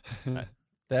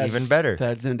 Even better.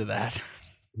 Thad's into that.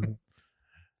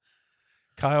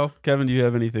 Kyle, Kevin, do you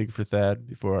have anything for Thad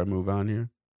before I move on here?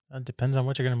 It depends on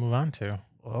what you're going to move on to.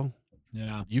 Well,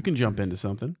 Yeah. you can jump into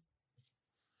something.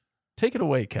 Take it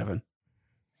away, Kevin.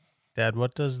 Dad,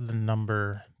 what does the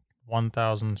number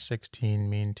 1016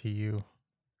 mean to you?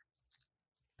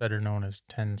 Better known as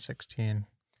 1016.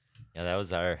 Yeah, that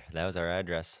was our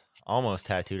address. Almost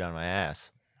tattooed on my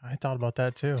ass, I thought about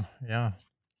that too. Yeah.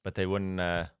 but they wouldn't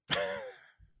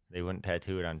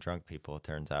tattoo it on drunk people. It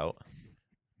turns out.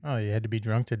 Oh, you had to be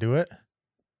drunk to do it?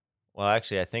 Well,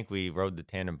 actually, I think we rode the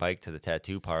tandem bike to the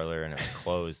tattoo parlor, and it was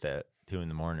closed at 2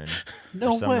 a.m.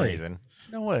 No for some way. reason.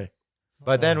 No way.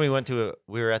 But then we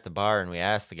were at the bar, and we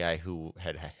asked the guy who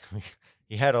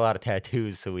he had a lot of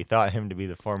tattoos, so we thought him to be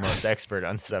the foremost expert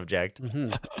on the subject.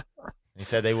 Mhm. He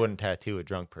said they wouldn't tattoo a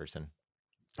drunk person.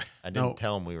 I didn't No.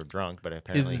 tell him we were drunk, but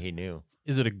apparently Is- he knew.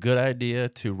 Is it a good idea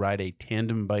to ride a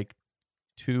tandem bike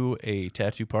to a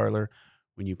tattoo parlor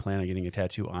when you plan on getting a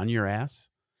tattoo on your ass?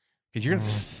 Because you're going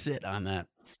to have to sit on that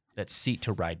seat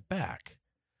to ride back.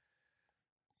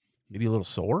 Maybe a little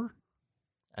sore?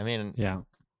 I mean, Yeah.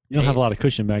 You don't have a lot of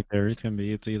cushion back there.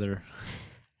 It's either.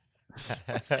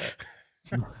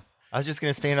 I was just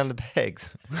gonna stand on the pegs.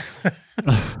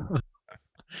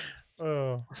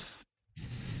 Oh.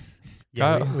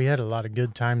 Yeah, Kyle- we had a lot of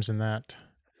good times in that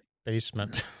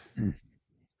basement.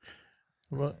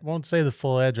 Well, won't say the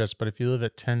full address, but if you live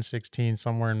at 1016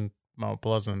 somewhere in Mount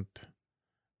Pleasant,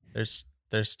 there's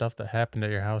stuff that happened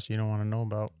at your house you don't want to know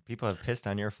about. People have pissed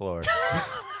on your floor.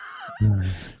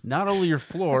 Not only your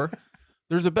floor,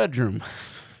 there's a bedroom.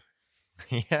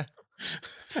 Yeah.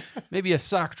 Maybe a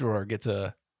sock drawer gets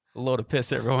a load of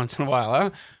piss every once in a while, huh?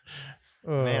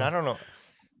 Man, I don't know.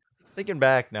 Thinking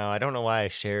back now, I don't know why I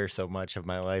share so much of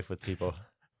my life with people.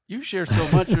 You share so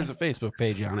much. There's a Facebook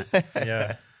page on it.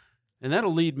 Yeah. And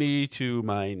that'll lead me to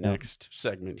my next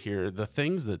segment here, the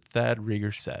things that Thad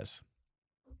Rieger says.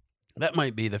 That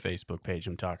might be the Facebook page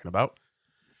I'm talking about.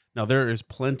 Now, there is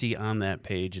plenty on that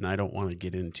page, and I don't want to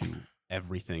get into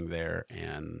everything there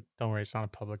and Don't worry, it's not a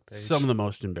public page. some of the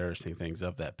most embarrassing things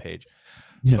of that page.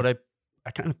 Yeah. But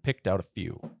I kind of picked out a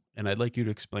few, and I'd like you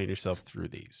to explain yourself through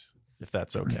these, if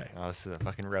that's okay. Oh, this is a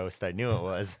fucking roast. I knew it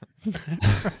was.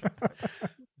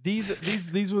 These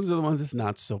ones are the ones that's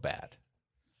not so bad.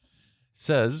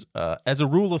 Says, as a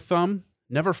rule of thumb,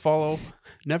 never follow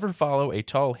a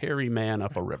tall, hairy man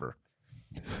up a river.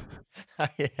 I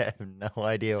have no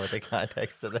idea what the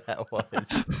context of that was.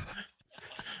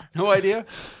 No idea?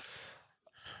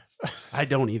 I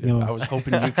don't either. No. I was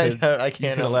hoping you could. I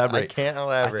can't elaborate. I can't I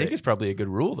elaborate. think it's probably a good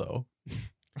rule, though.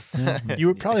 Yeah. You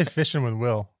were probably fishing with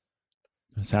Will.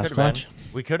 Sasquatch.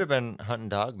 We could have been hunting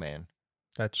dog man.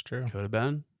 That's true. Could have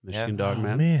been Michigan Oh, Dog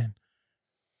Man, man.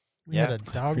 We Yeah. had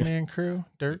a dog man crew,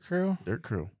 dirt crew. Dirt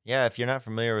Crew. Yeah, if you're not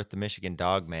familiar with the Michigan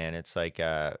Dog Man, it's like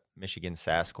a Michigan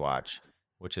Sasquatch,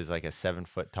 which is like a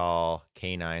 7-foot tall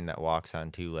canine that walks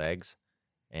on 2 legs.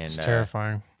 And It's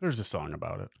terrifying. There's a song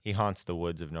about it. he haunts the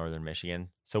woods of northern Michigan.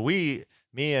 So me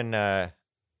and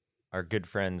our good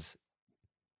friends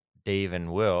Dave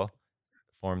and Will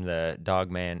formed the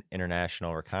Dogman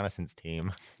International Reconnaissance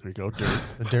Team, There you go, Dirt.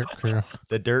 The dirt crew.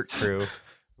 the Dirt Crew,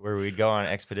 where we'd go on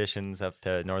expeditions up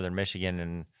to northern Michigan,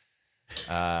 and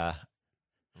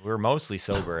we were mostly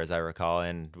sober, as I recall,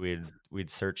 and we'd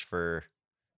search for,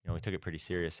 we took it pretty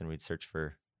serious, and we'd search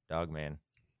for Dogman.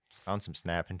 Found some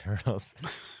snapping turtles,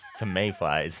 some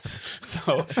mayflies.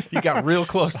 So you got real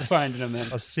close to finding them then.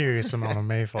 A serious amount of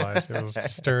mayflies. It was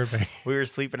disturbing. We were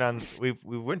sleeping on. We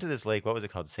went to this lake. What was it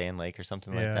called? Sand Lake or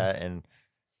something like Yeah. that. And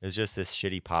it was just this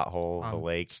shitty pothole of a On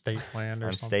lake state land or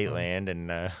on something. state land,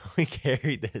 and we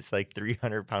carried this like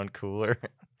 300-pound cooler,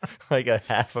 like a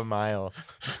half a mile,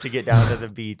 to get down to the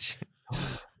beach.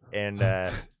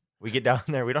 And we get down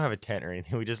there. We don't have a tent or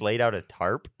anything. We just laid out a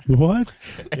tarp What?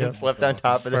 and Yep. slept on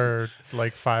top of it. For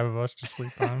like 5 of us to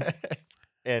sleep on.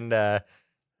 And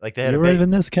like they had You a were big,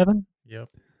 in this, Kevin? Yep.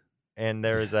 and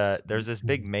there's this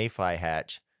big mayfly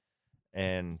hatch,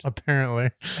 and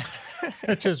Apparently.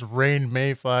 It just rained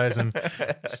mayflies and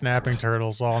snapping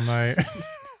turtles all night.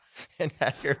 and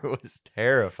Hacker was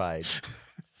terrified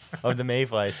of the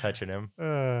mayflies touching him.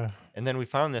 And then we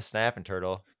found this snapping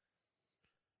turtle.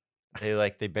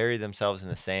 They bury themselves in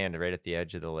the sand right at the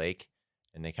edge of the lake,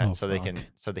 and they Oh, so they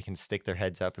fuck. can stick their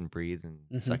heads up and breathe and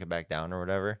Mhm. suck it back down or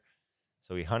whatever.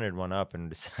 So we hunted one up and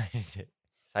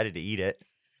decided to eat it.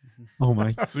 Oh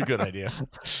my! That's a good idea.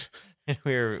 And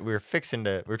we were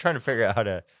trying to figure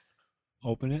out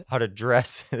Open it. how to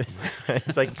dress this.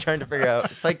 It's like trying to figure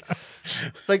out. It's like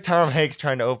Tom Hanks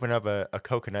trying to open up a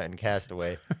coconut in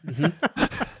Castaway.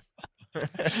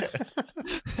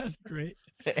 That's great.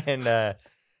 And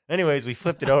anyways, we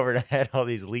flipped it over and it had all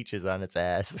these leeches on its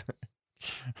ass.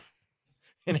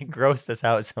 And it grossed us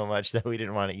out so much that we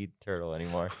didn't want to eat the turtle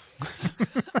anymore.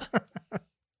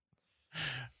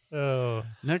 Oh,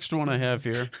 Next one I have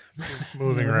here.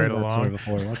 moving Never right heard that story along.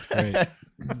 before. That's great.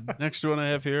 Next one I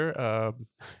have here.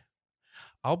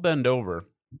 I'll bend over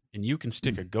and you can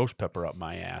stick a ghost pepper up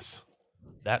my ass.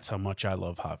 That's how much I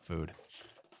love hot food.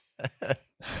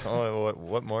 Oh,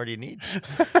 what more do you need?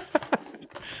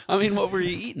 I mean, what were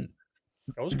you eating?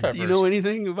 Ghost Do peppers. you know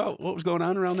anything about what was going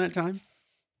on around that time?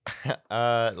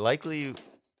 Likely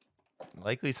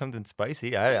something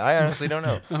spicy. I honestly don't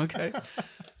know. Okay.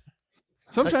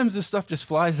 Sometimes this stuff just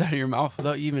flies out of your mouth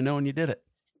without you even knowing you did it.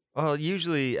 Well,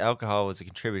 usually alcohol was a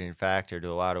contributing factor to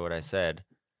a lot of what I said.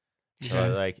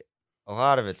 So like a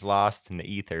lot of it's lost in the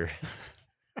ether.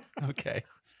 Okay.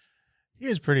 He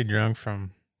was pretty drunk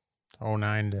from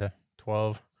 09 to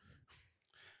 12.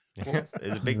 It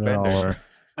was a big They all bender. were.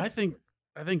 I think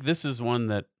this is one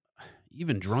that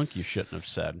even drunk you shouldn't have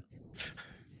said.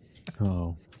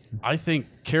 Oh, I think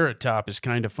Carrot Top is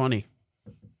kind of funny.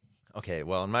 Okay,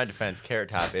 well, in my defense, Carrot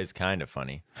Top is kind of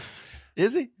funny.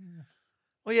 Is he?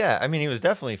 Well, yeah, I mean, he was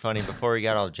definitely funny before he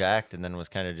got all jacked and then was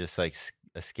kind of just like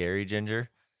a scary ginger.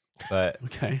 But,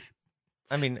 Okay.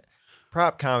 I mean,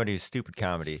 prop comedy is stupid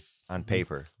comedy on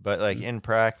paper. But, like, in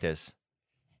practice,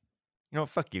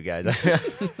 fuck you guys.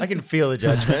 I can feel the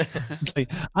judgment. it's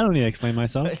like I don't need to explain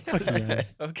myself. Fuck you guys.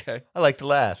 Okay. I like to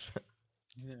laugh.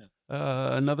 Yeah.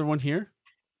 Another one here.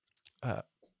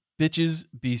 Bitches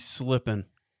be slipping.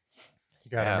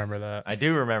 You got to Yeah. remember that. I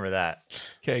do remember that.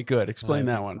 Okay, good. Explain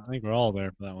that one. I think we're all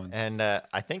there for that one. And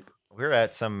I think we were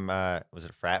at some, was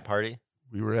it a frat party?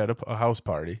 We were at a house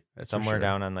party. That's for Somewhere sure.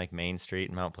 down on like Main Street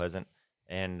in Mount Pleasant.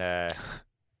 And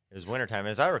It was wintertime.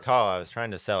 As I recall, I was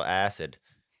trying to sell acid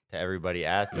to everybody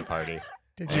at the party.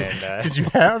 Did you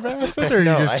have acid, or are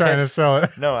No, you just I trying had- to sell it?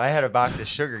 No, I had a box of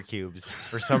sugar cubes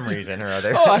for some reason or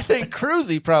other. Oh, I think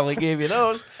Cruzy probably gave you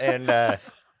those. And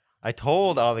I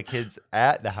told all the kids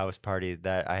at the house party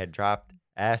that I had dropped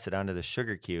acid onto the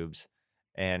sugar cubes.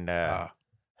 And I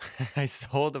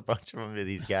sold a bunch of them to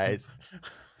these guys.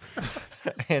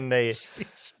 And they...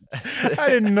 I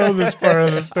didn't know this part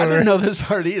of the I story. didn't know this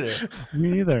part either. Me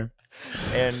neither.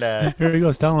 And Here he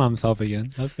goes telling on himself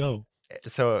again. Let's go.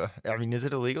 so, I mean, is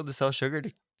it illegal to sell sugar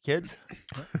to kids?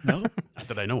 No. Not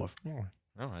that I know of. Oh,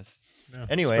 No, it's... no.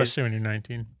 Anyways. Especially when you're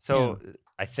 19. So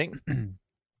I think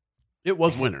It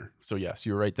was winter, so yes,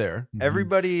 you're right there. Mhm.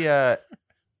 everybody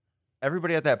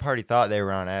at that party thought they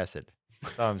were on acid.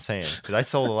 That's all I'm saying. Because I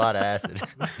sold a lot of acid.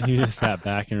 You just sat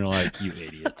back and were like, "You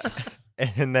idiots."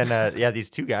 And then, these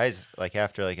two guys, like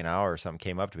after like an hour or something,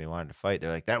 came up to me and wanted to fight.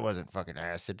 They're like, "That wasn't fucking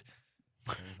acid."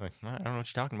 I was like, I don't know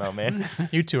what you're talking about, man.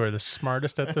 You two are the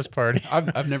smartest at this party.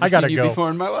 I've never I seen gotta you go. before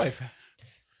in my life.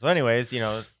 So, anyways,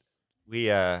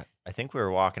 we I think we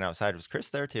were walking outside. Was Chris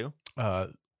there too?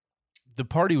 The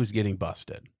party was getting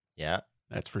busted. Yeah.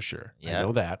 That's for sure. Yeah. I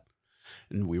know that.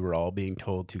 And we were all being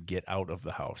told to get out of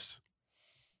the house.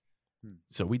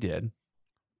 So we did.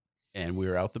 And we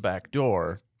were out the back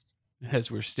door. As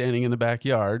we're standing in the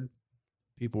backyard,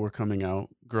 people were coming out,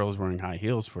 girls wearing high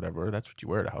heels, whatever. That's what you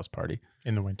wear at a house party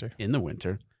In the winter. in the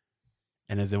winter.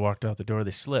 And as they walked out the door,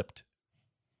 they slipped.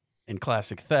 And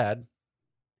classic Thad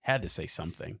had to say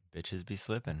something. Bitches be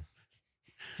slipping.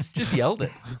 Just yelled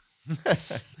it.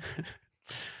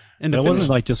 And It to wasn't finish-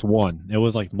 like just one. It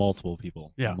was like multiple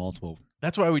people. Yeah. Multiple.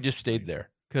 that's why we just stayed there,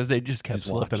 because they just kept Just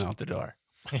slipping watched. out the door.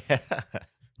 Yeah.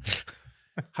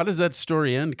 How does that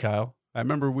story end, Kyle? I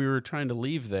remember we were trying to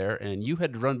leave there, and you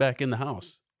had to run back in the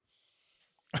house.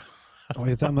 Oh,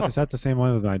 is that the same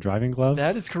one with my driving gloves?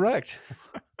 That is correct.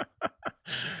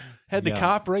 Had the Yeah.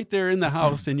 cop right there in the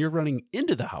house, and you're running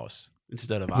into the house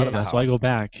instead of out of the house. So I go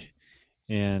back,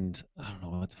 and I don't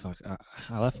know what the fuck.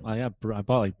 I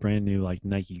bought like brand new like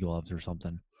Nike gloves or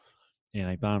something, and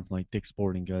I bought them from like Dick's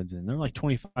Sporting Goods, and they're like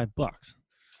 $25.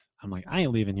 I'm like, I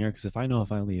ain't leaving here because if I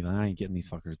leave, I ain't getting these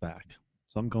fuckers back.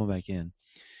 So I'm going back in,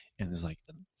 and it's like,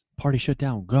 party shut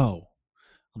down, go.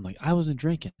 I'm like, I wasn't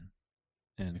drinking,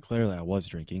 and clearly I was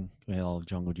drinking. We had all the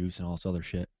jungle juice and all this other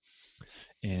shit,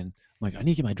 and I'm like, I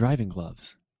need to get my driving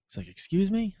gloves. It's like, excuse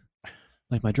me,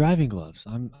 like my driving gloves.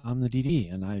 I'm the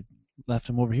DD, and I left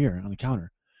them over here on the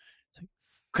counter. It's like,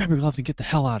 grab your gloves and get the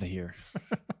hell out of here.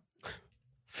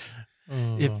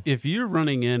 If you're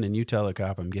running in and you tell a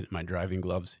cop I'm getting my driving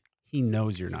gloves, he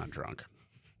knows you're not drunk.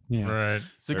 Yeah. Right.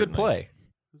 It's a good Certainly. play.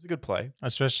 It's a good play.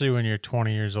 Especially when you're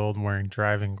 20 years old and wearing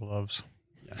driving gloves.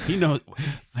 Yeah. He knows.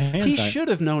 My hands He got- should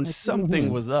have known Like, something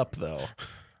mhm. was up, though,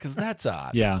 because that's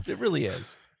odd. Yeah, It really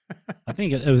is. I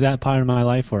think it was that part of my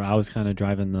life where I was kind of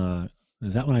driving the.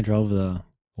 Is that when I drove the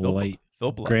white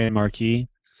Philpla. Grand Marquis?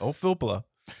 Oh, Philpla.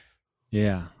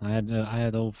 Yeah, I had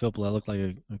the old Philpla that looked like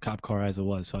a cop car as it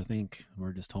was. So I think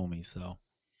we're just homies. So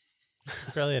You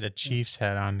probably had a Chiefs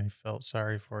hat on. They felt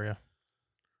sorry for you.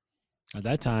 at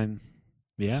that time,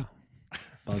 yeah,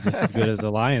 I was just as good as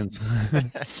the Lions.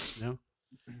 No.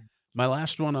 My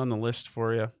last one on the list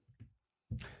for you,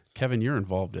 Kevin. You're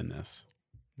involved in this.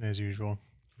 As usual.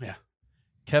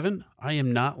 Kevin, I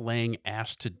am not laying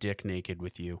ass to dick naked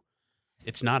with you.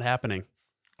 It's not happening.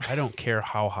 I don't care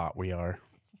how hot we are.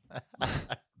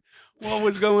 What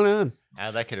was going on?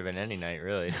 That could have been any night,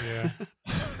 really. Yeah.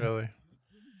 Really.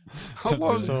 How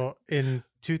long? So in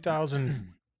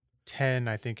 2010,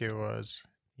 I think it was,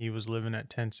 he was living at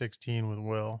 1016 with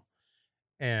Will,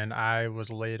 and I was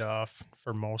laid off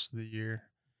for most of the year,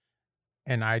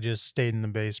 and I just stayed in the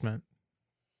basement.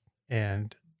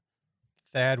 And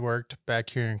Thad worked back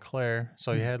here in Clare,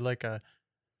 so he had like a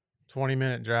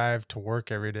 20-minute drive to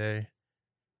work every day,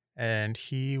 and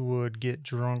he would get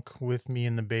drunk with me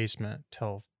in the basement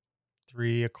till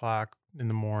 3 o'clock in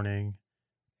the morning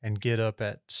and get up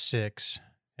at 6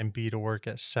 and be to work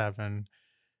at 7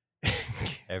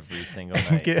 Every single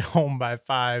and night. get home by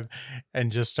 5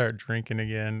 and just start drinking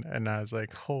again. And I was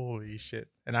like, holy shit.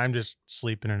 And I'm just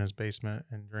sleeping in his basement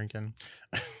and drinking.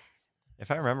 If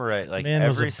I remember right, like Man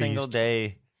was a every single beast.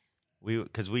 day,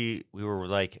 because we were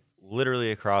like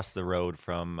literally across the road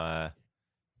from, I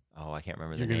can't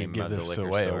remember the You're going name to give of the this liquor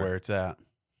away store. where it's at.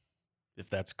 If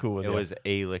that's cool with It you. was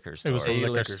a liquor store. It was a A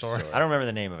liquor store. I don't remember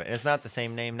the name of it. It's not the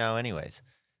same name now, anyways.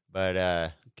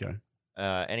 But Okay.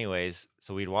 anyways,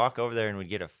 so we'd walk over there and we'd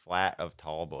get a flat of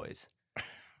tall boys.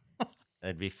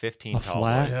 That'd be 15 A tall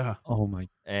flat? boys, Yeah. Oh my.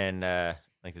 and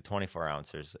like the 24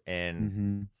 ounces, and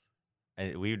Mhm.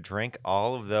 we would drink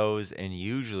all of those and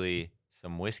usually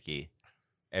some whiskey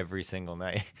every single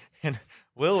night. And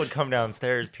Will would come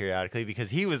downstairs periodically because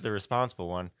he was the responsible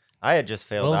one. I had just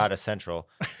failed Will's- out of Central,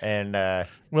 and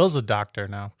Will's a doctor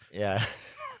now. yeah,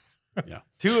 Yeah.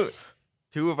 Two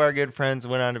of our good friends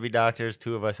went on to be doctors.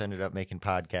 2 of us ended up making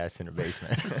podcasts in a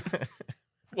basement.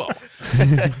 Well,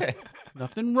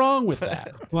 nothing wrong with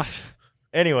that. What?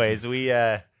 Anyways, we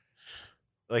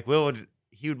like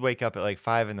he would wake up at like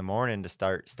 5 a.m. to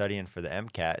start studying for the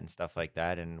MCAT and stuff like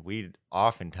that, and we'd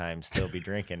oftentimes still be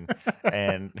drinking.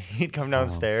 And he'd come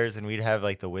downstairs and we'd have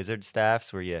like the wizard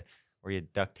staffs where you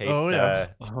duct tape Oh, yeah.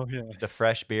 Oh yeah. the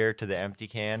fresh beer to the empty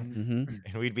can, Mm-hmm.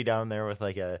 and we'd be down there with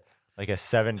like a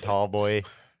 7 tall boy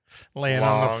Laying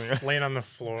Long. laying on the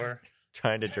floor.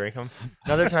 trying to drink them.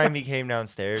 Another time he came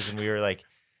downstairs and we were like,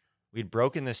 we'd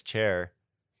broken this chair,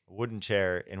 a wooden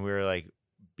chair, and we were like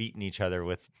beating each other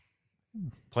with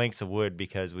planks of wood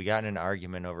because we got in an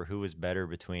argument over who was better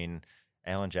between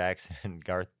Alan Jackson and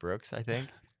Garth Brooks, I think.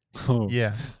 Oh.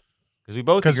 Yeah, Because we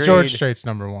both because agreed. George Strait's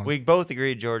number one. We both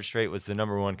agreed George Strait was the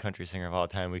 #1 country singer of all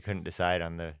time. We couldn't decide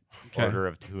on the Okay. order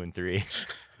of 2 and 3.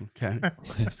 Okay.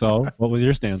 So, what was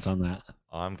your stance on that?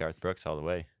 Oh, I'm Garth Brooks all the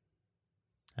way.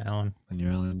 Alan. On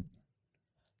your island?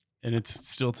 And it's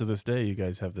still to this day, you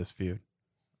guys have this feud.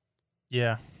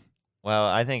 Yeah. Well,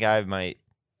 I think I might,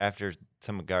 after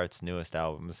some of Garth's newest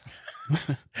albums,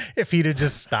 If he'd have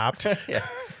just stopped. yeah,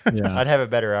 Yeah. I'd have a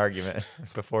better argument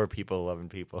before People Loving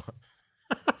People.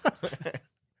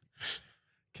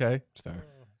 Okay. It's fair.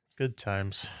 Good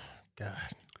times. God.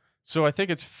 So I think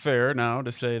it's fair now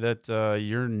to say that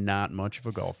you're not much of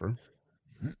a golfer.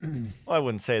 Well, I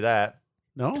wouldn't say that.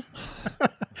 No?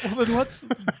 Well, then let's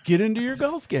get into your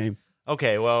golf game.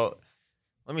 Okay, well,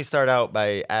 let me start out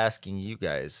by asking you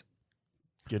guys,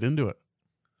 Get into it.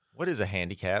 what is a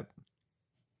handicap?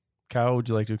 Kyle, would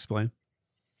you like to explain?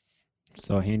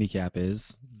 So a handicap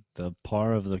is the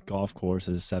par of the golf course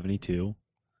is 72.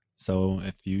 So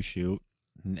if you shoot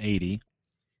an 80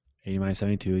 minus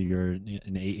 72, you're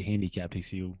an 8 handicap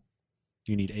takes you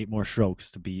need 8 more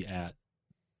strokes to be at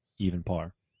even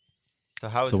par. So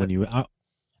how is So it?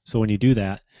 when you do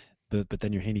that, but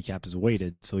then your handicap is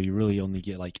weighted, so you really only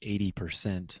get like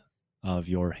 80% of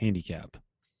your handicap.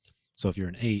 So if you're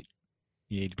an 8,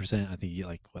 you 80%, I think you get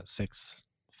like what 6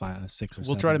 or 7.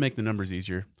 We'll try to make the numbers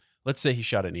easier. Let's say he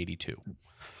shot an 82.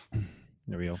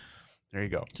 There we go. There you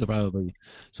go. So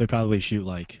you probably shoot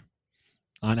like,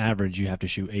 on average, you have to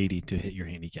shoot 80 to hit your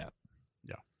handicap.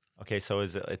 Okay, so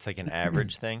it's like an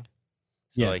average thing?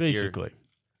 Yeah, like Basically,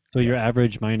 So your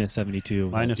average minus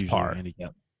 72 Minus that's usually your par.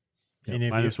 handicap. Yep. And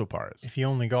if minus you, what par is. if you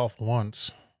only golf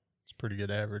once, it's pretty good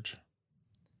average.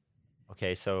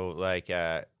 Okay, so like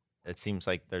it seems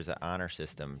like there's an honor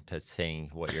system to saying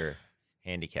what your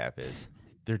handicap is.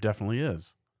 There definitely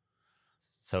is.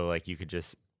 So like you could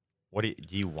just do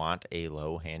you want a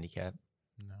low handicap?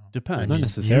 No. Depends. Not You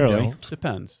necessarily. don't.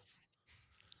 Depends.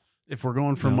 If we're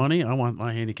going for No. money, I want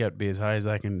my handicap to be as high as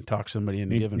I can talk somebody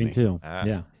into giving me. too. Ah.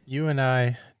 Yeah. You and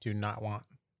I do not want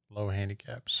low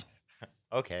handicaps.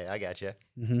 Okay, I got you.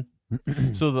 Hmm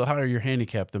So the higher your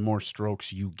handicap, the more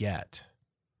strokes you get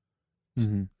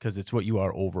Mhm. because it's what you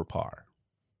are over par.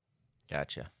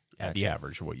 Gotcha. At the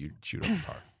average of what you shoot over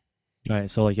par. All right.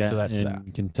 So like So that's in that.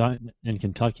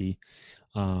 Kentucky,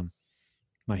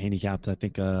 my handicap's I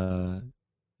think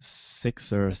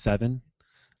 6 or a 7.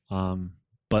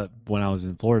 But when I was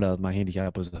in Florida, my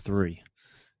handicap was a 3.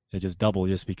 It just doubled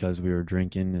just because we were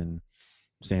drinking and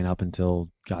staying up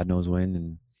until God knows when.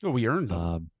 And Well, we earned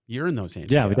them. You earn those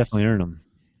handicaps. yeah, we definitely earned them.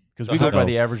 Because So we go how by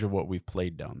do- the average of what we've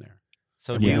played down there.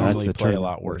 So And do we you that's normally the play a trend.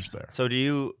 lot worse there. so do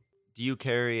you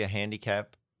carry a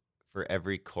handicap for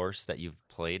every course that you've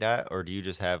played at, or do you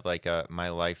just have like my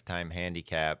lifetime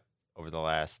handicap over the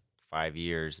last 5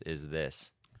 years is this?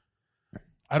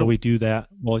 I So don't- we do that.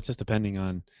 Well, it's just depending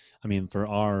on, I mean, for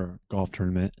our golf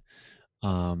tournament,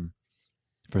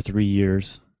 for 3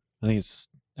 years, I think it's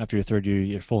after your third year,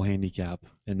 you get full handicap.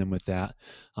 And then with that,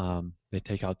 they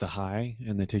take out the high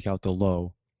and they take out the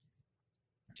low.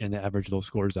 And they average those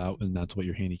scores out, and that's what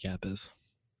your handicap is.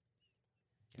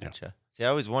 Yeah. Gotcha. See, I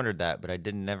always wondered that, but I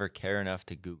didn't never care enough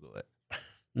to Google it.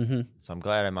 Mhm. So I'm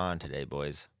glad I'm on today,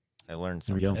 boys. I learned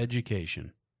There we something. go.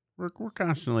 Education. We're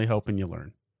constantly helping you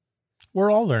learn.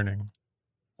 We're all learning.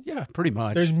 Yeah, pretty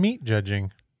much. There's meat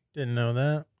judging. Didn't know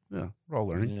that. Yeah, we're all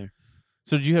learning. Yeah.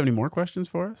 So, did you have any more questions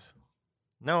for us?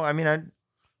 No, I mean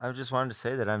I just wanted to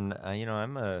say that I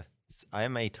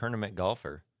am a tournament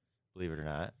golfer, believe it or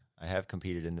not. I have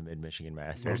competed in the Mid-Michigan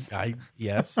Masters.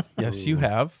 Yes, you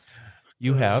have.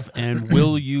 You have. And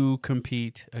will you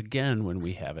compete again when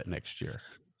we have it next year?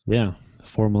 Yeah.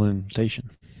 formal invitation.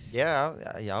 Yeah,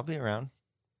 I'll be around.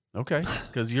 Okay,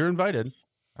 because you're invited,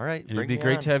 All right, and it'd be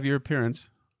great to have your appearance.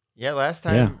 Yeah, last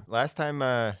time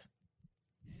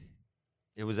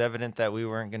it was evident that we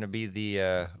weren't going to be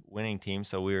the winning team,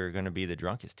 so we were going to be the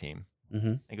drunkest team. Mm-hmm.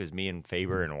 I think it was me and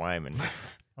Faber and Wyman.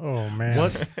 Oh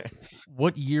man.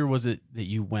 What year was it that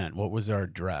you went? What was our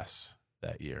dress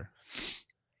that year?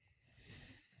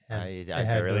 I It had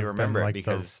to barely have remember been it like the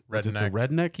because Was it the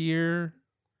redneck year?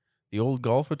 The old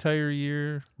golf attire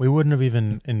year? we wouldn't have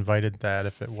even invited that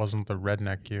if it wasn't the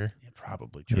redneck year. Yeah,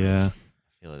 probably true. Yeah.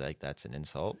 I feel like that's an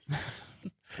insult.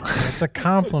 It's a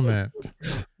compliment.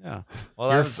 Yeah.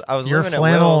 Well, Your I was your living at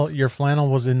flannel Will's. your flannel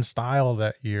was in style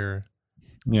that year.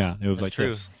 Yeah. It was That's like true.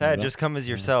 this. Thad, just come as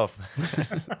yourself.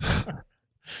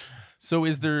 So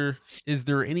is there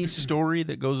any story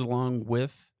that goes along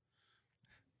with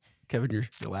Kevin? You're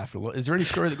laughing a little. Is there any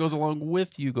story that goes along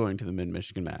with you going to the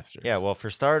Mid-Michigan Masters? Yeah, well, for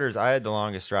starters, I had the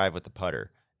longest drive with the putter,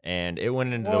 and it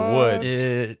went into the What? woods.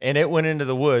 And it went into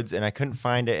the woods, and I couldn't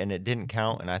find it, and it didn't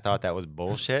count, and I thought that was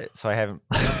bullshit, so I haven't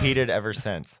competed ever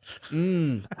since.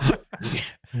 We'll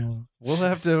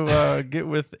have to get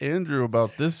with Andrew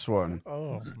about this one.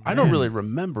 Oh, I don't really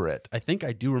remember it. I think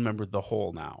I do remember the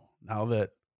hole now. Now that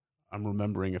I'm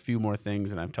remembering a few more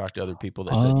things, and I've talked to other people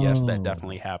that said yes, that Oh.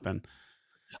 definitely happened.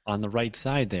 On the right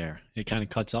side there, it kind of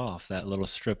cuts off that little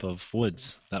strip of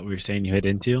woods that we were saying you hit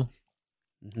into.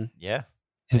 Mm-hmm. Yeah,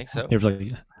 I think so. It was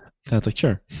like, that's like,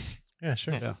 sure. Yeah,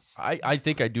 sure. Yeah, I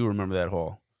think I do remember that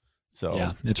hole. So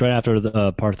Yeah. It's right after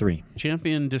the par 3.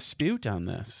 champion dispute on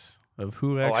this of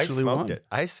who Oh, I actually smoked won. it.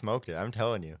 I smoked it. I'm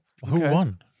telling you. Who Okay.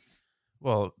 won?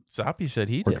 Well, Soppy said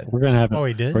he We're, did. we're gonna have Oh,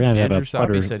 he did? we're gonna have Andrew a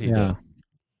putter. Soppy said he did. We're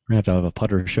gonna have to have a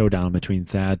putter showdown between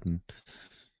Thad and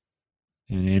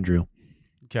Andrew.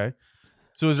 Okay.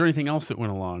 So is there anything else that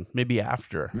went along? Maybe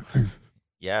after.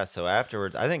 Yeah, so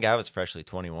afterwards, I think I was freshly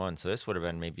 21, so this would have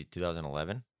been maybe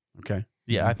 2011. Okay.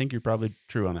 Yeah, I think you're probably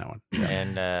true on that one.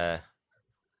 Yeah.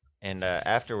 And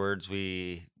afterwards,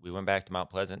 we went back to Mount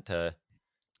Pleasant to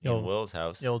Yo, Will's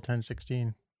house, The old 1016.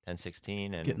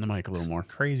 1016, and Get in the mic a little more.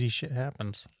 Crazy shit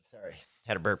happens. sorry,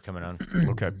 had a burp coming on.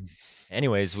 Okay.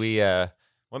 Anyways, we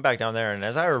went back down there, and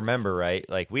as I remember right,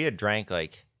 like we had drank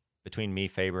like between me,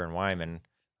 Faber, and Wyman,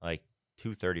 like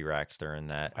 230 racks during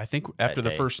that, I think after the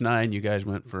day. first 9, you guys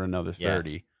went for another Yeah.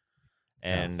 30.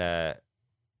 and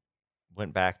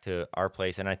went back to our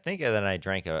place, and I think then I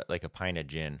drank a pint of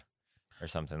gin or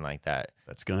something like that.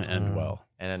 That's going to end well.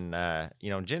 And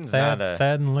gin's Thad, not a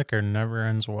Thad and liquor never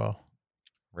ends well.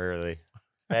 rarely.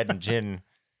 Thad and gin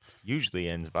usually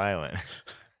ends violent.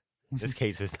 This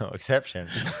case was no exception.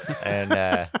 And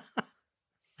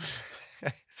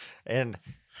and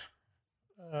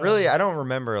really, I don't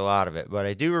remember a lot of it, but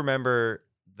I do remember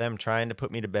them trying to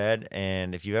put me to bed.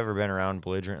 And if you've ever been around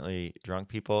belligerently drunk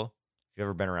people, if you've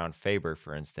ever been around Faber,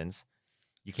 for instance,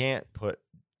 you can't put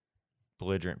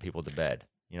belligerent people to bed.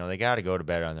 You know, they got to go to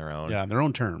bed on their own. Yeah, on their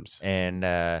own terms. And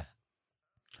I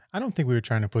don't think we were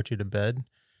trying to put you to bed.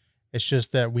 It's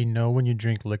just that we know when you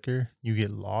drink liquor, you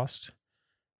get lost.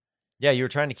 yeah, you were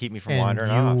trying to keep me from And wandering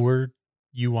you off.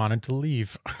 you wanted to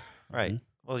leave. Right. Mhm.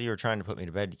 Well, you were trying to put me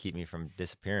to bed to keep me from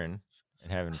disappearing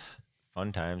and having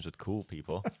fun times with cool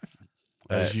people.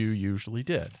 As But, you usually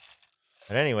did.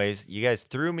 but anyways, you guys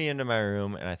threw me into my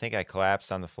room, and I think I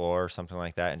collapsed on the floor or something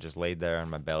like that and just laid there on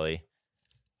my belly,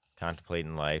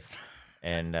 contemplating life.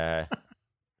 And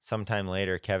sometime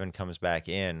later, Kevin comes back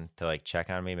in to like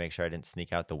check on me, make sure I didn't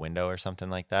sneak out the window or something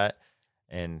like that.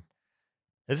 And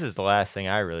this is the last thing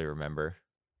I really remember.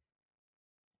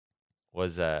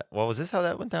 Was this how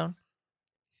that went down?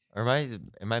 Or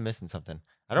am I missing something?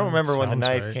 I don't It remember when the sounds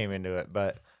knife right. came into it,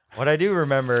 but what I do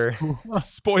remember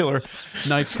Spoiler,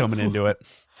 knife's coming into it.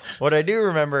 what I do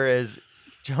remember is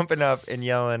jumping up and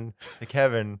yelling to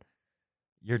Kevin,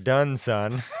 "You're done,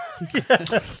 son."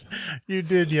 Yes, you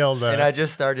did yell that. And I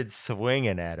just started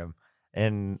swinging at him,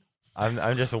 and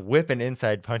I'm just whipping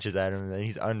inside punches at him, and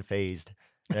he's unfazed.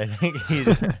 And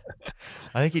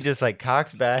I think he just like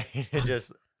cocks back and it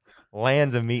just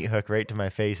lands a meat hook right to my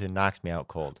face and knocks me out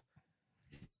cold.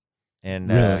 And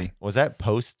Really? was that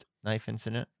post knife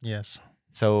incident? Yes.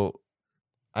 So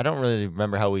I don't really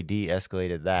remember how we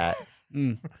de-escalated that.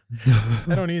 Mm.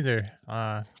 I don't either.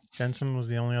 Jensen was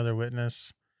the only other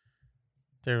witness.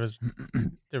 There was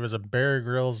a Bear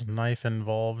Grylls knife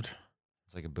involved.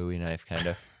 It's like a Bowie knife, kind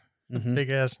of. Mhm.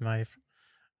 Big ass knife.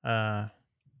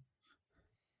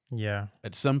 Yeah.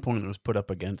 At some point, it was put up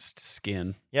against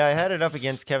skin. Yeah, I had it up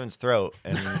against Kevin's throat,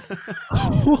 and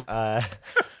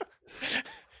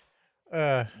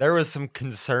there was some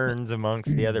concerns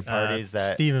amongst the other parties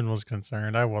that Steven was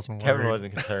concerned. I wasn't. Kevin worried.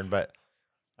 wasn't concerned, but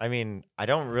I mean, I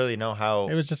don't really know how.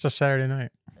 It was just a Saturday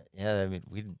night. Yeah, I mean,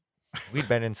 we'd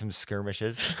been in some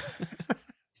skirmishes,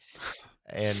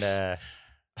 and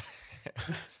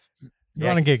You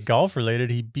want to get golf related?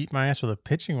 He beat my ass with a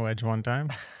pitching wedge one time.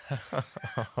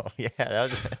 yeah, that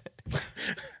was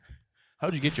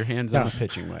How'd you get your hands on a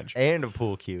pitching wedge? and a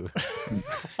pool cue.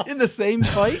 In the same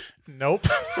fight? Nope.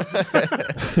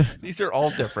 These are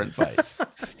all different fights.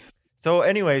 So,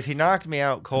 anyways, he knocked me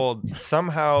out cold,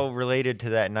 somehow related to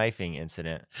that knifing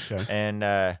incident, Okay. and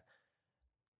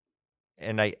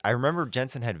I remember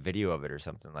Jensen had video of it or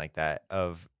something like that,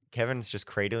 of Kevin's just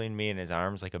cradling me in his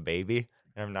arms like a baby,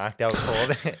 and I'm knocked out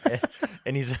cold,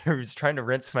 and he's trying to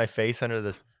rinse my face under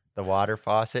the water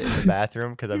faucet in the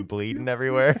bathroom because I'm bleeding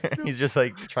everywhere. He's just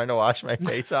like trying to wash my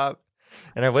face off,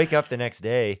 and I wake up the next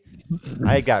day.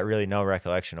 I got really no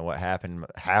recollection of what happened.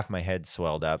 Half my head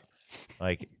swelled up,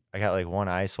 like I got like one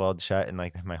eye swelled shut, and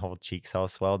like my whole cheeks all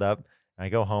swelled up. And I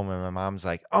go home, and my mom's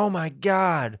like, "Oh my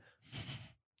God,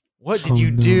 what did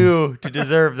you do to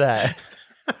deserve that?"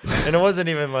 And it wasn't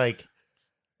even like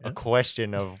a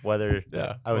question of whether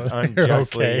I was Whether you're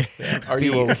unjustly. okay. Are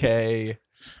you okay?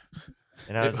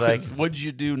 And I was like, what'd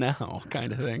you do now?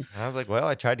 Kind of thing. I was like, well,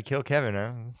 I tried to kill Kevin.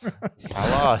 I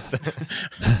lost.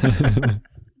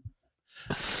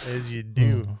 As you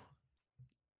do.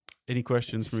 Any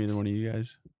questions from either one of you guys?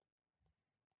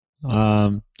 Do I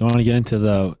want to get into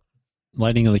the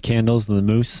lighting of the candles, the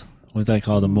moose? What's that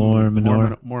called? The More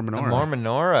Menorah? More The menorah. More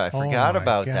menorah. I forgot Oh my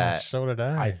about gosh, that. So did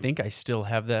I. I think I still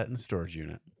have that in the storage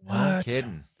unit. No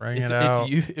kidding. Bring It's it out.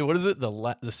 what is it?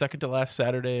 The second to last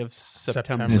Saturday of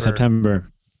September. In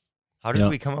September. How did Yep.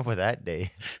 we come up with that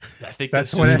day? I think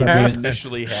That's that's when just it when we happened.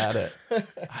 initially had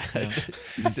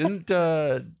it.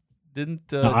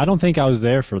 Didn't No, I don't think I was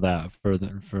there for that for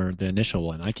the initial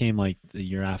one. I came like the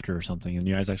year after or something, and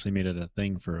you guys actually made it a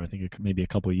thing for I think maybe a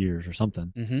couple of years or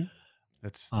something. Mm-hmm.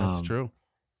 That's Um, true.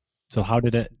 So how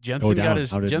did it Jensen go got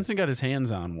down? Jensen got his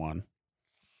hands on one.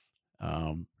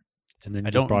 And then I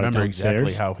you just don't brought it remember exactly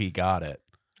downstairs how he got it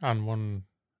on one.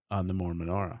 on the More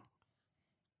Menorah.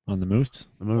 on the moose.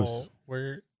 The moose. Well,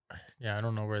 where? Yeah, I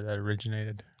don't know where that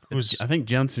originated. I think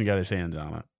Jensen got his hands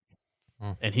on it,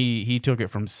 Hmm. and he took it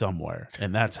from somewhere,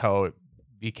 and that's how it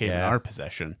became in Yeah. our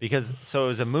possession. Because so it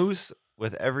was a moose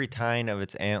with every tine of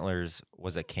its antlers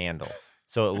was a candle.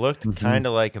 So it looked Mhm. kind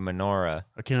of like a menorah,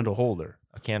 A candle holder.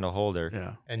 a candle holder.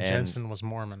 Yeah, And And- Jensen was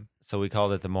Mormon. So we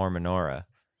called it the More Menorah.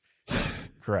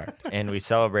 correct. And we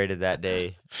celebrated that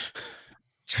day.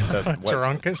 The, what,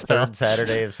 Drunk as hell. third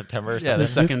Saturday of September or Yeah, the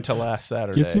something? second to last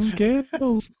Saturday. Get some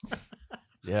candles.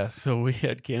 Yeah, so we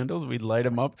had candles. We'd light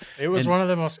them up, It was And- one of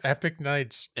the most epic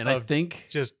nights. and I of think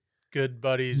just good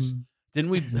buddies.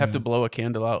 didn't we have to Yeah. blow a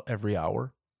candle out every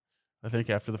hour? I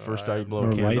think after the first hour, you blow Or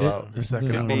a light candle it, out. or The something,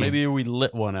 second, I or don't know. maybe we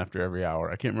lit one after every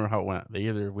hour. I can't remember how it went. We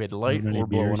had to light How many or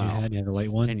blow beers one you out, had? You had a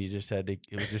light one. and you just had to.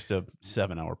 It was just a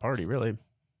 7-hour party, really.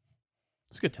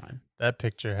 It's a good time. That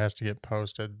picture has to get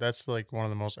posted. That's like one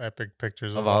of the most epic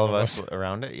pictures Of all of us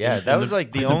around it. Yeah, In that the- was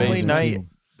like the in the only basement. night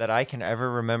that I can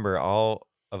ever remember all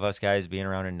of us guys being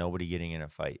around and nobody getting in a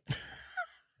fight.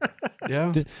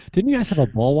 Yeah. Didn't you guys have a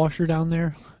ball washer down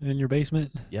there in your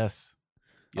basement? Yes.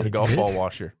 You Oh, had a you golf did? ball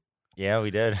washer. Yeah,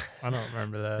 we did. I don't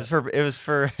remember It that.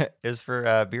 was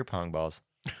for beer pong balls.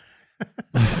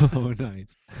 Oh,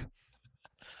 nice.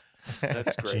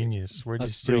 That's great. Genius. Where'd you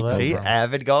That's steal that pretty See, from?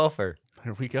 avid golfer.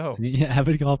 Here we go. Yeah,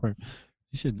 avid golfer.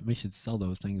 We should sell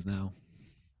those things now.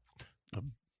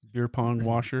 Beer pong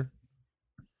washer.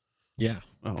 Yeah,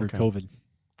 Oh, for okay.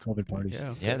 COVID parties.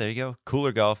 Yeah. Yeah, there you go.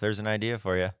 Cooler golf. There's an idea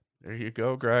for you. There you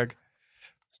go, Greg.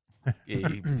 A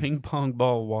ping pong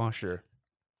ball washer.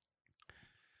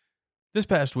 This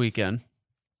past weekend,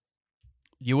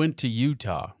 you went to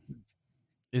Utah.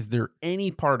 Is there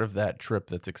any part of that trip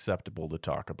that's acceptable to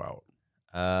talk about?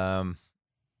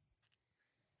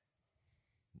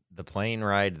 The plane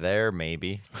ride there,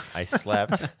 maybe. I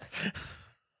slept.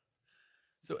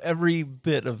 So every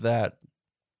bit of that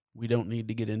we don't need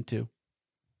to get into.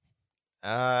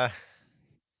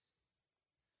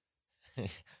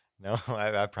 No,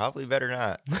 I probably better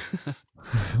not.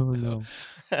 Oh no.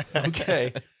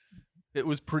 Okay. It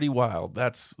was pretty wild.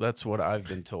 That's what I've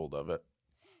been told of it.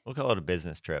 We'll call it a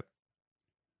business trip.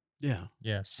 Yeah.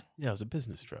 Yes. Yeah, it was a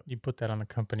business trip. You put that on the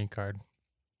company card.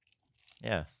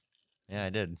 Yeah. Yeah, I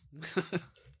did.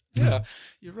 Yeah,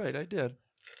 you're right. I did.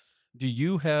 Do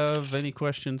you have any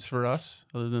questions for us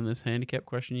other than this handicap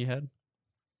question you had?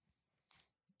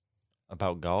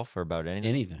 About golf or about anything?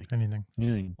 Anything. Anything.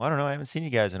 Anything. Well, I don't know. I haven't seen you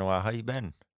guys in a while. How you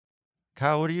been?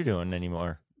 Kyle, what are you doing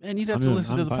anymore? Man, you'd have I'm to doing-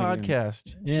 listen to I'm the fucking-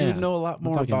 podcast. Yeah, You'd know a lot I'm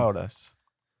more fucking- about us.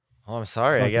 Oh, I'm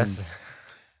sorry. I guess. Fucking-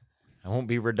 I won't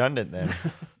be redundant then.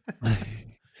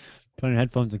 Put on your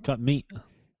headphones and cut meat.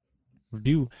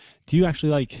 Do you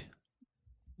actually like?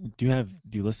 Do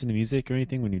you listen to music or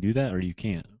anything when you do that, or you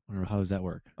can't? Or how does that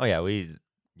work? Oh yeah,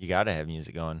 you got to have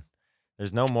music going.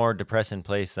 There's no more depressing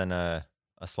place than a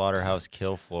slaughterhouse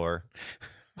kill floor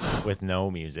with no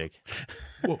music.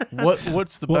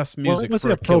 What's the best music what's for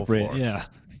the a kill appropriate? floor? Yeah.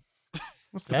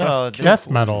 What's the That's best kill death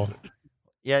floor metal.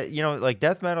 music? Yeah, like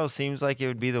death metal seems like it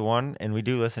would be the one, and we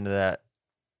do listen to that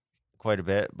quite a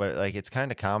bit, but like it's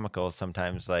kind of comical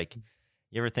sometimes. Like,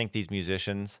 you ever think these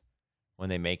musicians, when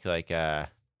they make like Justin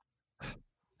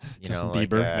like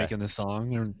Bieber making the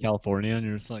song in California, and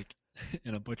you're just like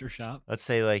in a butcher shop. let's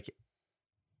say like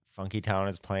Funky Town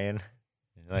is playing,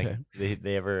 like Okay.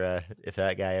 they ever if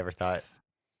that guy ever thought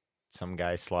some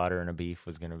guy slaughtering a beef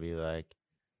was gonna be like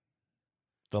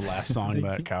The last song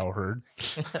that cow heard.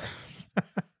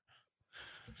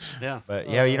 Yeah. But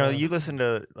yeah, you listen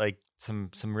to like some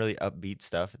really upbeat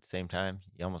stuff at the same time.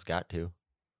 You almost got to,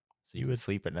 so you would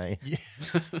sleep at night. Yeah.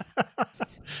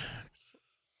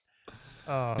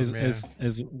 Oh Is man.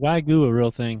 is Wagyu a real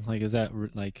thing? Like, is that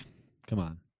like, come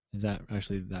on, is that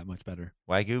actually that much better?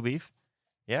 Wagyu beef?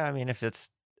 Yeah, I mean if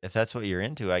that's what you're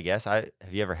into, I guess. Have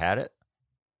you ever had it?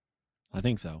 I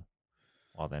think so.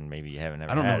 Well, then maybe you haven't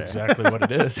ever I don't had know it. exactly what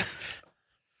it is.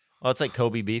 Well, it's like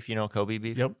Kobe beef. You know Kobe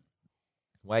beef? Yep.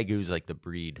 Wagyu's like the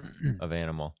breed of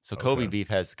animal. So Kobe Okay. beef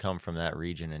has come from that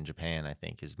region in Japan, I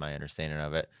think, is my understanding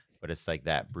of it. But it's like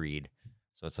that breed.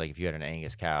 So it's like if you had an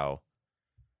Angus cow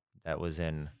that was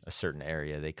in a certain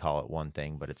area, they call it one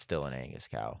thing, but it's still an Angus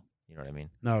cow. You know what I mean?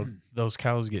 No, those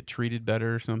cows get treated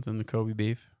better or something, the Kobe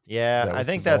beef. Yeah, that I what's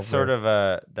think that's involved sort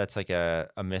of that's like a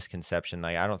misconception.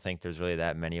 Like, I don't think there's really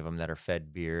that many of them that are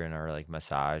fed beer and are like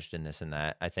massaged and this and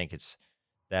that. I think it's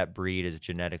that breed is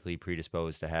genetically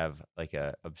predisposed to have like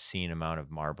a obscene amount of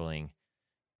marbling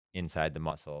inside the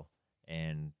muscle,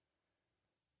 and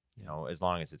as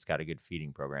long as it's got a good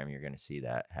feeding program, you're going to see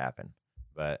that happen.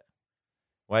 But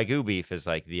Wagyu beef is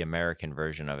like the American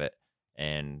version of it,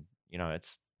 and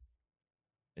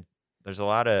there's a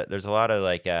lot of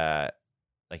like an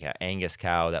Angus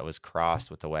cow that was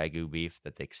crossed with the Wagyu beef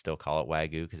that they still call it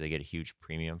Wagyu because they get a huge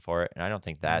premium for it. And I don't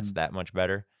think that's that much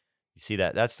better. You see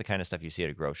that's the kind of stuff you see at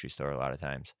a grocery store a lot of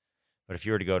times. But if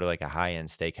you were to go to like a high-end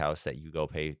steakhouse that you go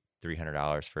pay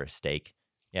 $300 for a steak,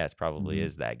 yeah, it's probably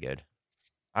is that good.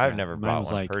 I've never mine bought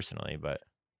was one like- personally, but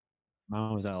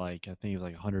Mine was at like, I think it was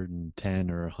like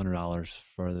 110 or $100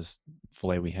 for this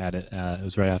filet we had. It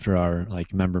was right after our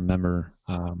like member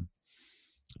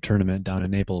tournament down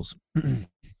in Naples.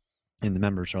 And the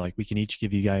members are like, we can each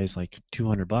give you guys like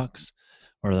 $200,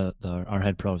 or our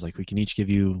head pro is like, we can each give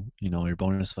you, your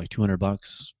bonus of like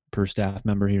 $200 per staff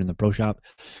member here in the pro shop.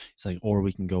 It's like, or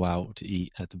we can go out to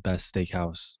eat at the best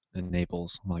steakhouse in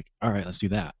Naples. I'm like, all right, let's do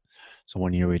that. So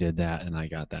one year we did that, and I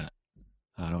got that.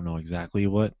 I don't know exactly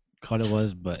what cut it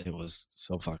was, but it was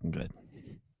so fucking good.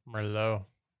 Merlot.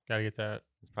 Gotta get that.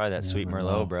 it's probably that Yeah, sweet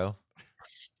Merlot. Merlot, bro.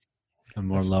 A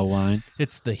more low wine.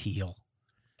 It's the heel.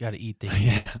 Got to eat the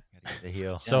heel. Yeah. Gotta get the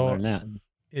heel. So learn that.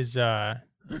 is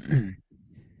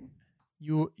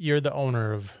you're the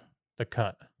owner of the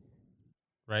cut,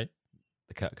 right?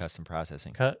 The custom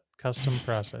processing Cut custom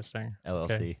processing.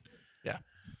 LLC.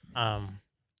 Um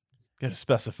Got to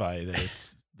specify that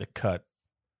it's the cut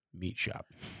meat shop.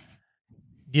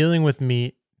 dealing with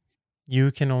meat,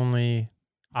 you can only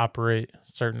operate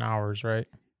certain hours, right?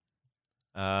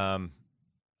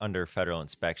 Under federal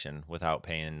inspection without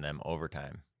paying them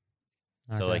overtime.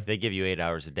 So Okay. like they give you 8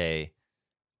 hours a day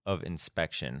of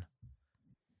inspection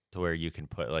to where you can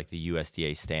put like the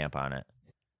USDA stamp on it.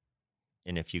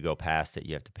 And if you go past it,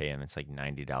 you have to pay them. It's like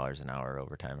 $90 an hour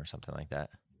overtime or something like that.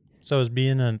 So is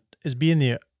being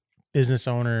the business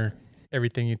owner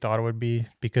everything you thought it would be?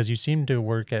 Because you seem to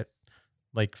work at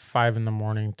like 5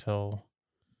 a.m. till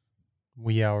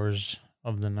wee hours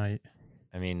of the night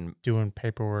I mean, doing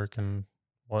paperwork and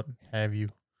what have you.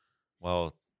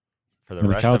 well, for the When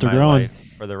the rest cows of are my growing.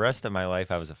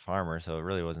 life, I was a farmer, so it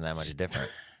really wasn't that much different.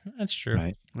 That's true.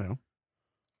 Right. Well,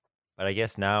 But I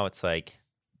guess now it's like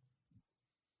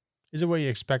Is it what you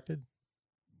expected?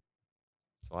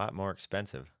 it's a lot more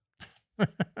expensive.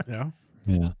 yeah.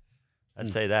 Yeah.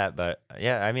 I'd say that, but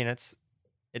yeah, I mean, it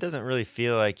doesn't really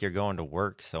feel like you're going to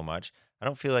work so much. I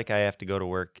don't feel like I have to go to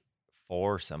work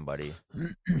for somebody.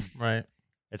 Right.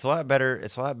 It's a lot better.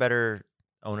 It's a lot better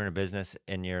owning a business,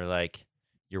 and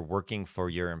you're working for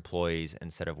your employees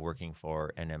instead of working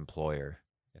for an employer,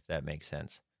 if that makes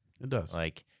sense. It does.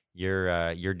 Like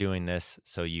you're doing this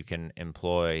so you can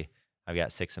employ. I've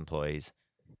got 6 employees,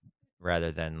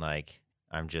 rather than like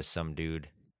I'm just some dude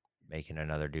making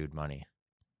another dude money.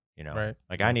 You know, Right.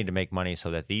 like I need to make money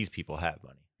so that these people have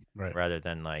money, Right. rather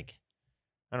than like,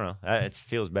 I don't know. It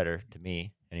feels better to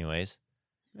me, anyways.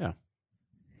 Yeah.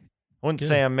 I wouldn't Good.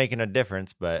 say I'm making a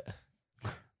difference, but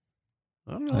I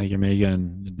don't know. Like you're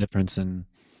making a difference in,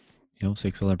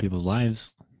 6 other people's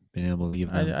lives, being able to give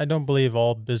them. I don't believe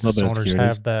all business bit of owners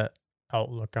securities. have that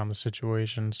outlook on the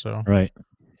situation. So Right.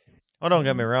 well, don't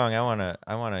get me wrong.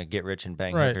 I wanna get rich and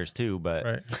bang Right. hookers too, but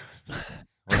right.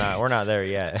 we're not there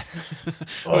yet.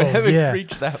 Oh, we haven't yeah.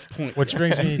 reached that point. Which yet.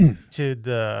 brings me to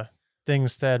the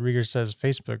Things Thad Rieger Says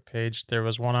Facebook page. There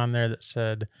was one on there that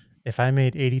said, if I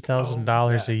made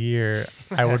 $80,000 a yes. year,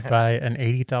 I would buy an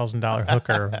 $80,000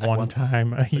 hooker one Once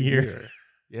time a year.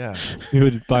 Yeah. You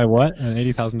would buy what? An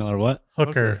 $80,000 what?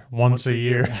 Hooker once a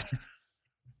year. Can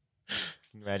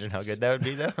you imagine how good that would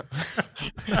be, though?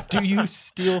 Do you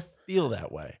still feel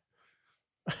that way?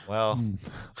 Well, Hmm.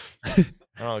 I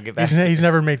don't know, get back. He's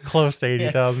never made close to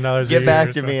 $80,000 a year. Get back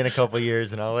to so- me in a couple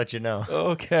years, and I'll let you know.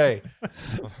 Okay.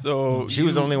 So She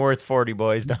was you- only worth 40,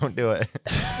 boys. Don't do it.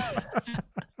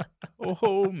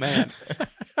 Oh man.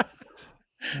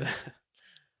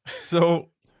 So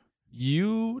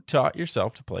you taught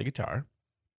yourself to play guitar.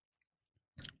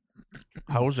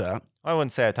 How was that? I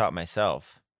wouldn't say I taught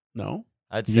myself. No.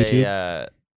 I'd say YouTube?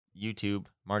 YouTube,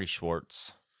 Marty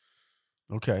Schwartz.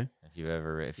 Okay. If you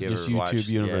ever Just YouTube watched,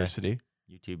 University.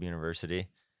 YouTube University.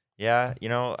 Yeah,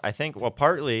 I think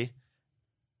partly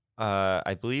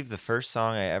I believe the first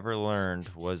song I ever learned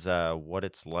was What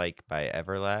It's Like by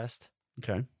Everlast.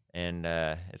 Okay. And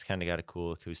it's kind of got a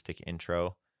cool acoustic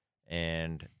intro.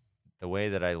 And the way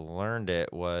that I learned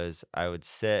it was I would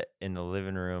sit in the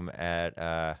living room at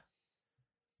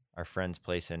our friend's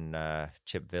place in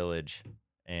Chip Village,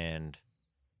 and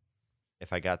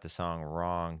if I got the song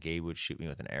wrong, Gabe would shoot me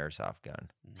with an airsoft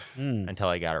gun Hmm. until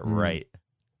I got it Mm. right.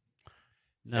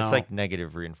 Now, It's like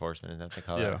negative reinforcement, isn't that what they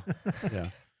call yeah, it? yeah.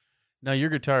 Now your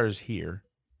guitar is here.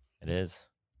 It is.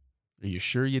 Are you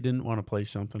sure you didn't want to play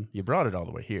something? You brought it all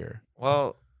the way here.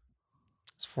 Well,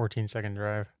 It's a 14-second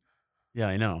drive. Yeah,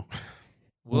 I know.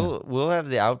 we'll have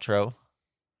the outro.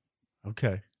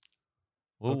 Okay.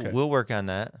 Okay. We'll work on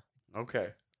that. Okay.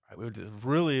 I would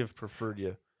really have preferred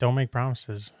you Don't make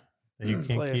promises that you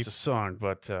can't play keep. us a song,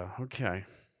 but okay.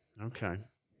 Okay.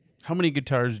 How many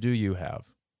guitars do you have?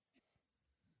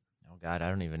 Oh God, I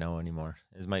don't even know anymore.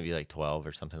 It might be like 12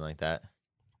 or something like that.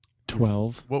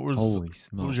 12. What was Holy what was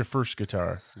smokes. your first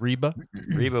guitar? Reba?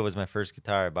 Reba was my first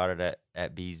guitar. I bought it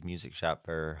at B's Music Shop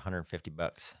for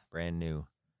 $150, brand new.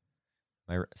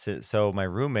 So my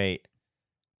roommate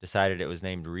decided it was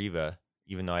named Reba,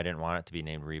 even though I didn't want it to be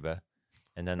named Reba.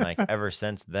 And then like ever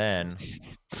since then,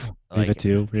 Reva like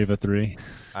 2, Reva 3.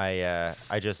 I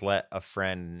just let a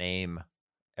friend name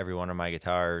every one of my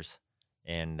guitars,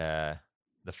 and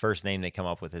the first name they come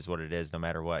up with is what it is, no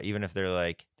matter what. Even if they're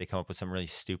like they come up with something really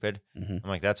stupid, Mhm. I'm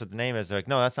like, that's what the name is. They're like,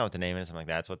 no, that's not what the name is. I'm like,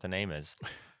 that's what the name is.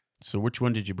 So which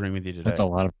one did you bring with you today? That's a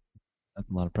lot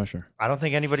of pressure. I don't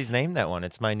think anybody's named that one.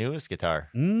 It's my newest guitar.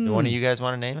 Do one of Mm. you guys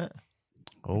want to name it?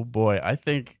 Oh boy, I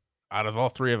think out of all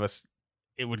three of us,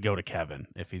 it would go to Kevin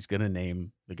if he's gonna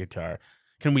name the guitar.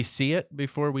 Can we see it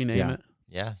before we name Yeah. it?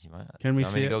 Yeah, you might. Can we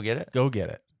Want see me to it? go get it? Go get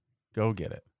it. Go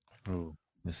get it. Ooh,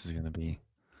 this is going to be.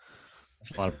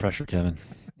 That's a lot of pressure, Kevin.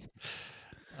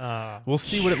 We'll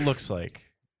see what it looks like.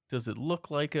 Does it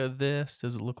look like a this?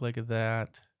 Does it look like a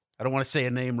that? I don't want to say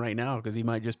a name right now because he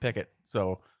might just pick it.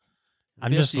 So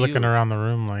I'm it'll be up just to looking you. around the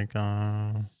room like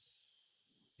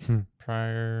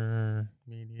prior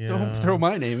media. Don't throw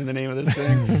my name in the name of this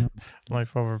thing.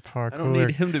 Life over par I don't cooler.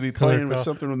 need him to be cooler playing with call-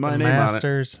 something with the my name on it.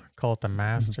 Masters. Call it the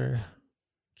Master.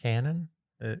 Canon.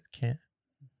 It can't.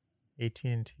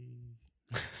 AT&T.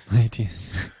 18.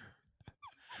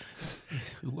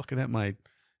 Looking at my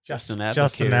Justin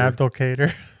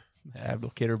Abdulcator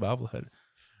Abdulcator. bobblehead.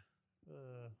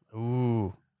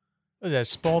 Ooh. What is that?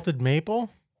 Spalted maple?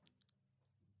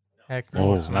 Heck no,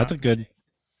 Oh, it's that's not. a good.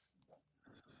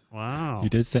 Wow. You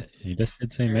just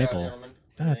did say maple.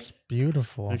 That's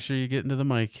beautiful. Make sure you get into the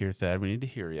mic here, Thad. We need to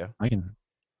hear you. I can.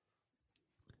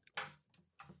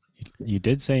 You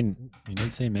did say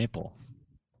maple.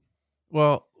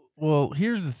 Well,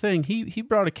 here's the thing. He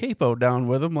brought a capo down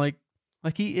with him like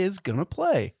he is gonna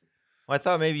play. Well, I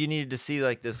thought maybe you needed to see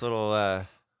like this little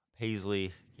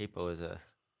Paisley capo as a,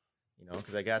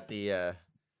 because I got the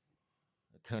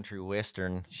country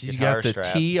western You guitar got the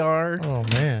strap, TR Oh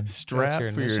man, strap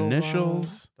Got for your on it?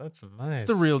 initials. That's nice.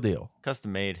 It's the real deal.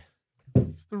 custom made.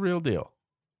 It's the real deal.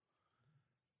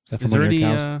 Is that Is from there one of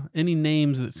your cows? any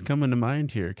names that's coming to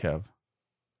mind here, Kev?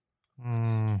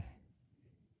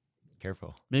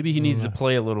 Careful. Maybe he needs to Mm.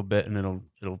 play a little bit and it'll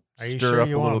Are you stir sure up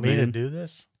you a little want me to name. do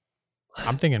this?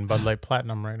 I'm thinking Bud Light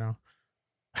Platinum right now.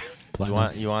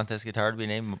 Platinum. You want this guitar to be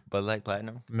named Bud Light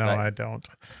Platinum? No, I don't.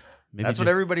 Maybe That's what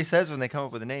just- everybody says when they come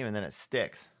up with a name, and then it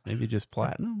sticks. Maybe just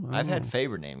platinum. I I've don't had know.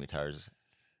 Faber name guitars.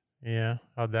 Yeah,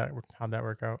 how'd that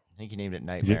work out? I think he named it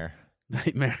Nightmare.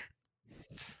 Nightmare.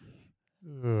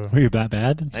 Ugh. Were you that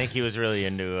bad? I think he was really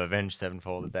into Avenged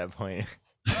Sevenfold at that point.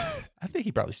 I think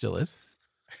he probably still is.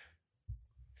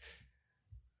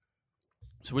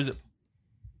 So is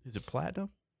it platinum?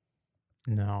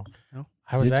 No. No?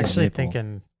 I was It's a actually maple.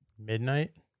 thinking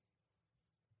Midnight.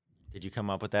 Did you come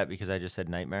up with that because I just said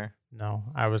Nightmare? No,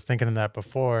 I was thinking of that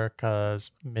before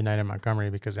because Midnight in Montgomery,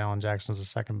 because Alan Jackson's the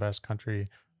second best country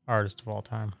artist of all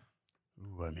time.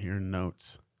 Ooh, I'm hearing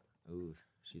notes. Ooh,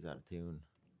 she's out of tune.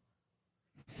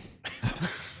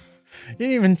 You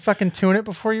didn't even fucking tune it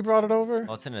before you brought it over?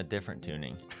 Well, it's in a different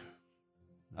tuning.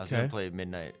 I was Okay. gonna play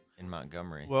Midnight in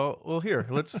Montgomery. Well, here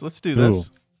let's do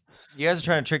this. You guys are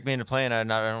trying to trick me into playing. I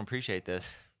don't appreciate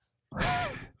this.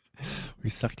 We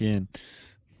sucked you in.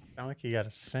 Sound like you gotta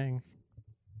sing.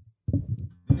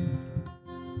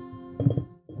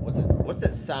 What's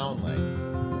it sound like?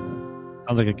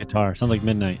 Sounds like a guitar. Sounds like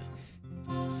Midnight.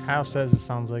 Kyle says it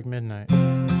sounds like Midnight.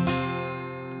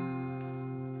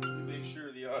 Make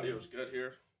sure the audio's good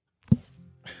here.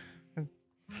 Yeah,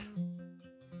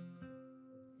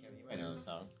 you might know the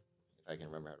song if I can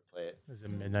remember how to play it. Is it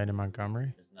Midnight in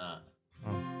Montgomery? It's not.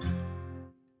 Oh.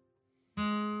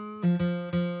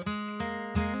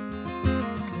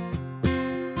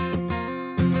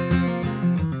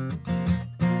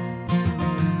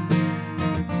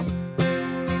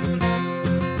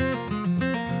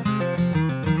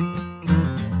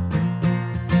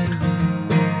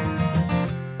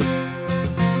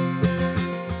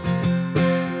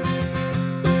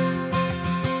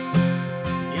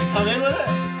 You gonna come in with it?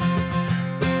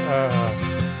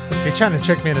 You're trying to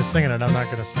trick me into singing it. I'm not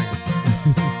gonna sing it.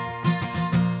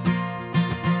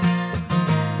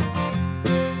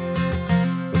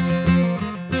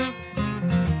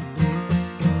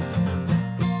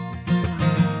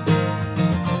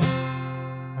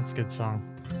 That's a good song.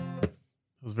 That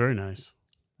was very nice.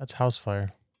 That's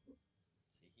Housefire.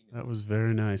 That was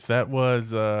very nice. That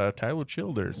was Tyler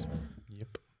Childers.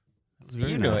 Yep. That was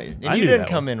very You knew nice. it. I And you knew didn't that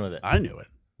come one. in with it. I knew it.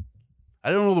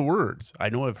 I don't know the words. I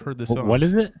know I've heard this song. What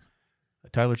is it? A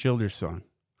Tyler Childers song,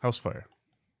 Housefire.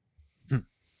 Hmm.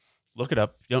 Look it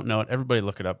up. If you don't know it, everybody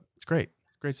look it up. It's great.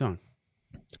 Great song.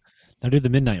 Now do the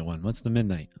Midnight one. What's the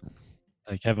Midnight?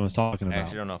 Like Kevin was talking I about.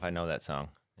 actually don't know if I know that song.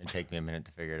 It'd take me a minute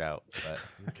to figure it out. But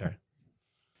Okay.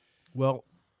 Well,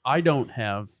 I don't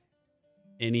have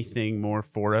anything more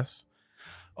for us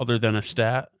other than a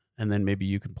stat, and then maybe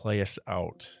you can play us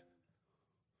out.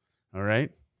 All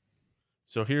right.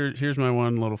 So here's my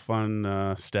one little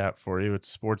fun stat for you. It's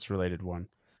a sports related one.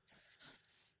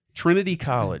 Trinity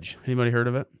College. Anybody heard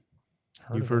of it?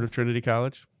 You've heard of Trinity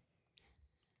College?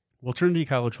 Well, Trinity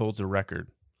College holds a record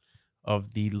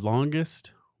of the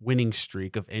longest winning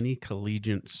streak of any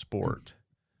collegiate sport.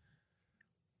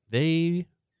 They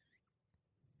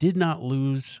did not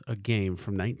lose a game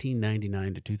from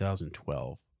 1999 to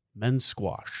 2012. Men's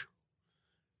squash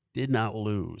did not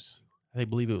lose. I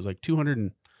believe it was like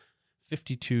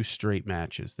 252 straight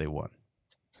matches they won.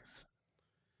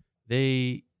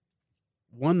 They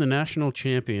won the national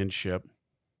championship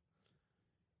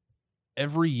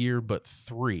every year but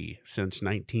 3 since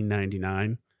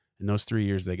 1999. In those 3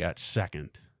 years, they got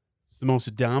second. It's the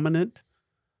most dominant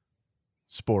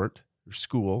sport or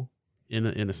school in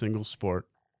a single sport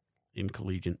in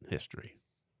collegiate history.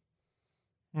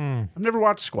 Mm, I've never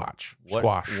watched squash.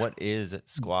 Squash. what is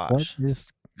squash? What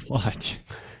is squash?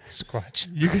 Squatch.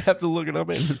 You have to look it up.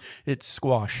 It's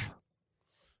squash.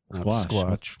 Not Squash.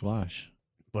 What's squash?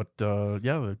 But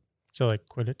yeah, So like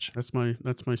Quidditch.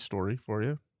 that's my story for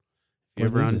you. If What you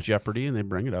ever is on it? Jeopardy and they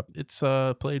bring it up, it's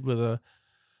played with a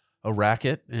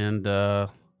racket and a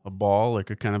ball, like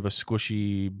a kind of a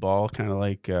squishy ball, kind of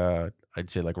like I'd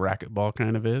say like racquetball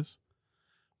kind of is,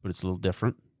 but it's a little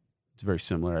different. It's very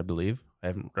similar, I believe. I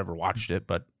haven't ever watched it,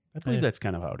 but I believe Yeah. that's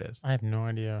kind of how it is. I have no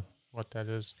idea what that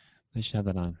is. They should have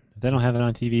that on. If they don't have it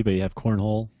on TV, but you have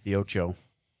cornhole. The Ocho.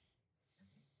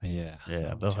 Yeah.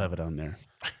 Yeah, they'll have it on there.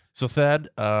 So Thad,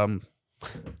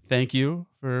 thank you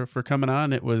for coming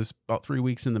on. It was about 3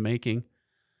 weeks in the making,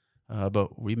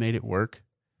 but we made it work.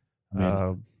 Made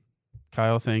it.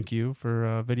 Kyle, thank you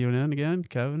for videoing in again.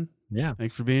 Kevin, Yeah.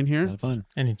 thanks for being A here. lot of fun.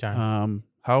 Anytime.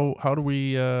 How do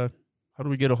we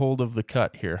get a hold of the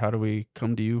cut here? How do we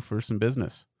come to you for some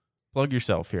business? Plug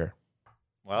yourself here.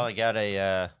 Well, I got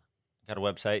a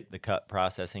website,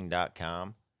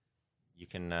 thecutprocessing.com. You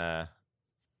can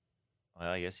Well,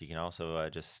 I guess you can also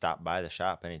just stop by the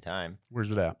shop anytime.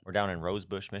 Where's it at? We're down in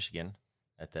Rosebush, Michigan,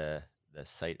 at the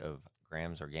site of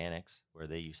Graham's Organics, where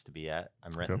they used to be at.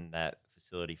 I'm renting that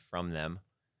facility from them.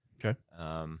 Okay.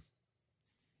 Other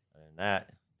than that,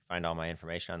 find all my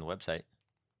information on the website.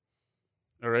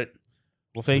 All right.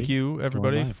 Well, thank Sweet. you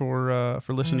everybody live. for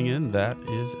listening in. That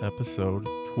is episode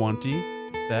 20.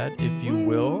 That, if you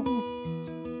will,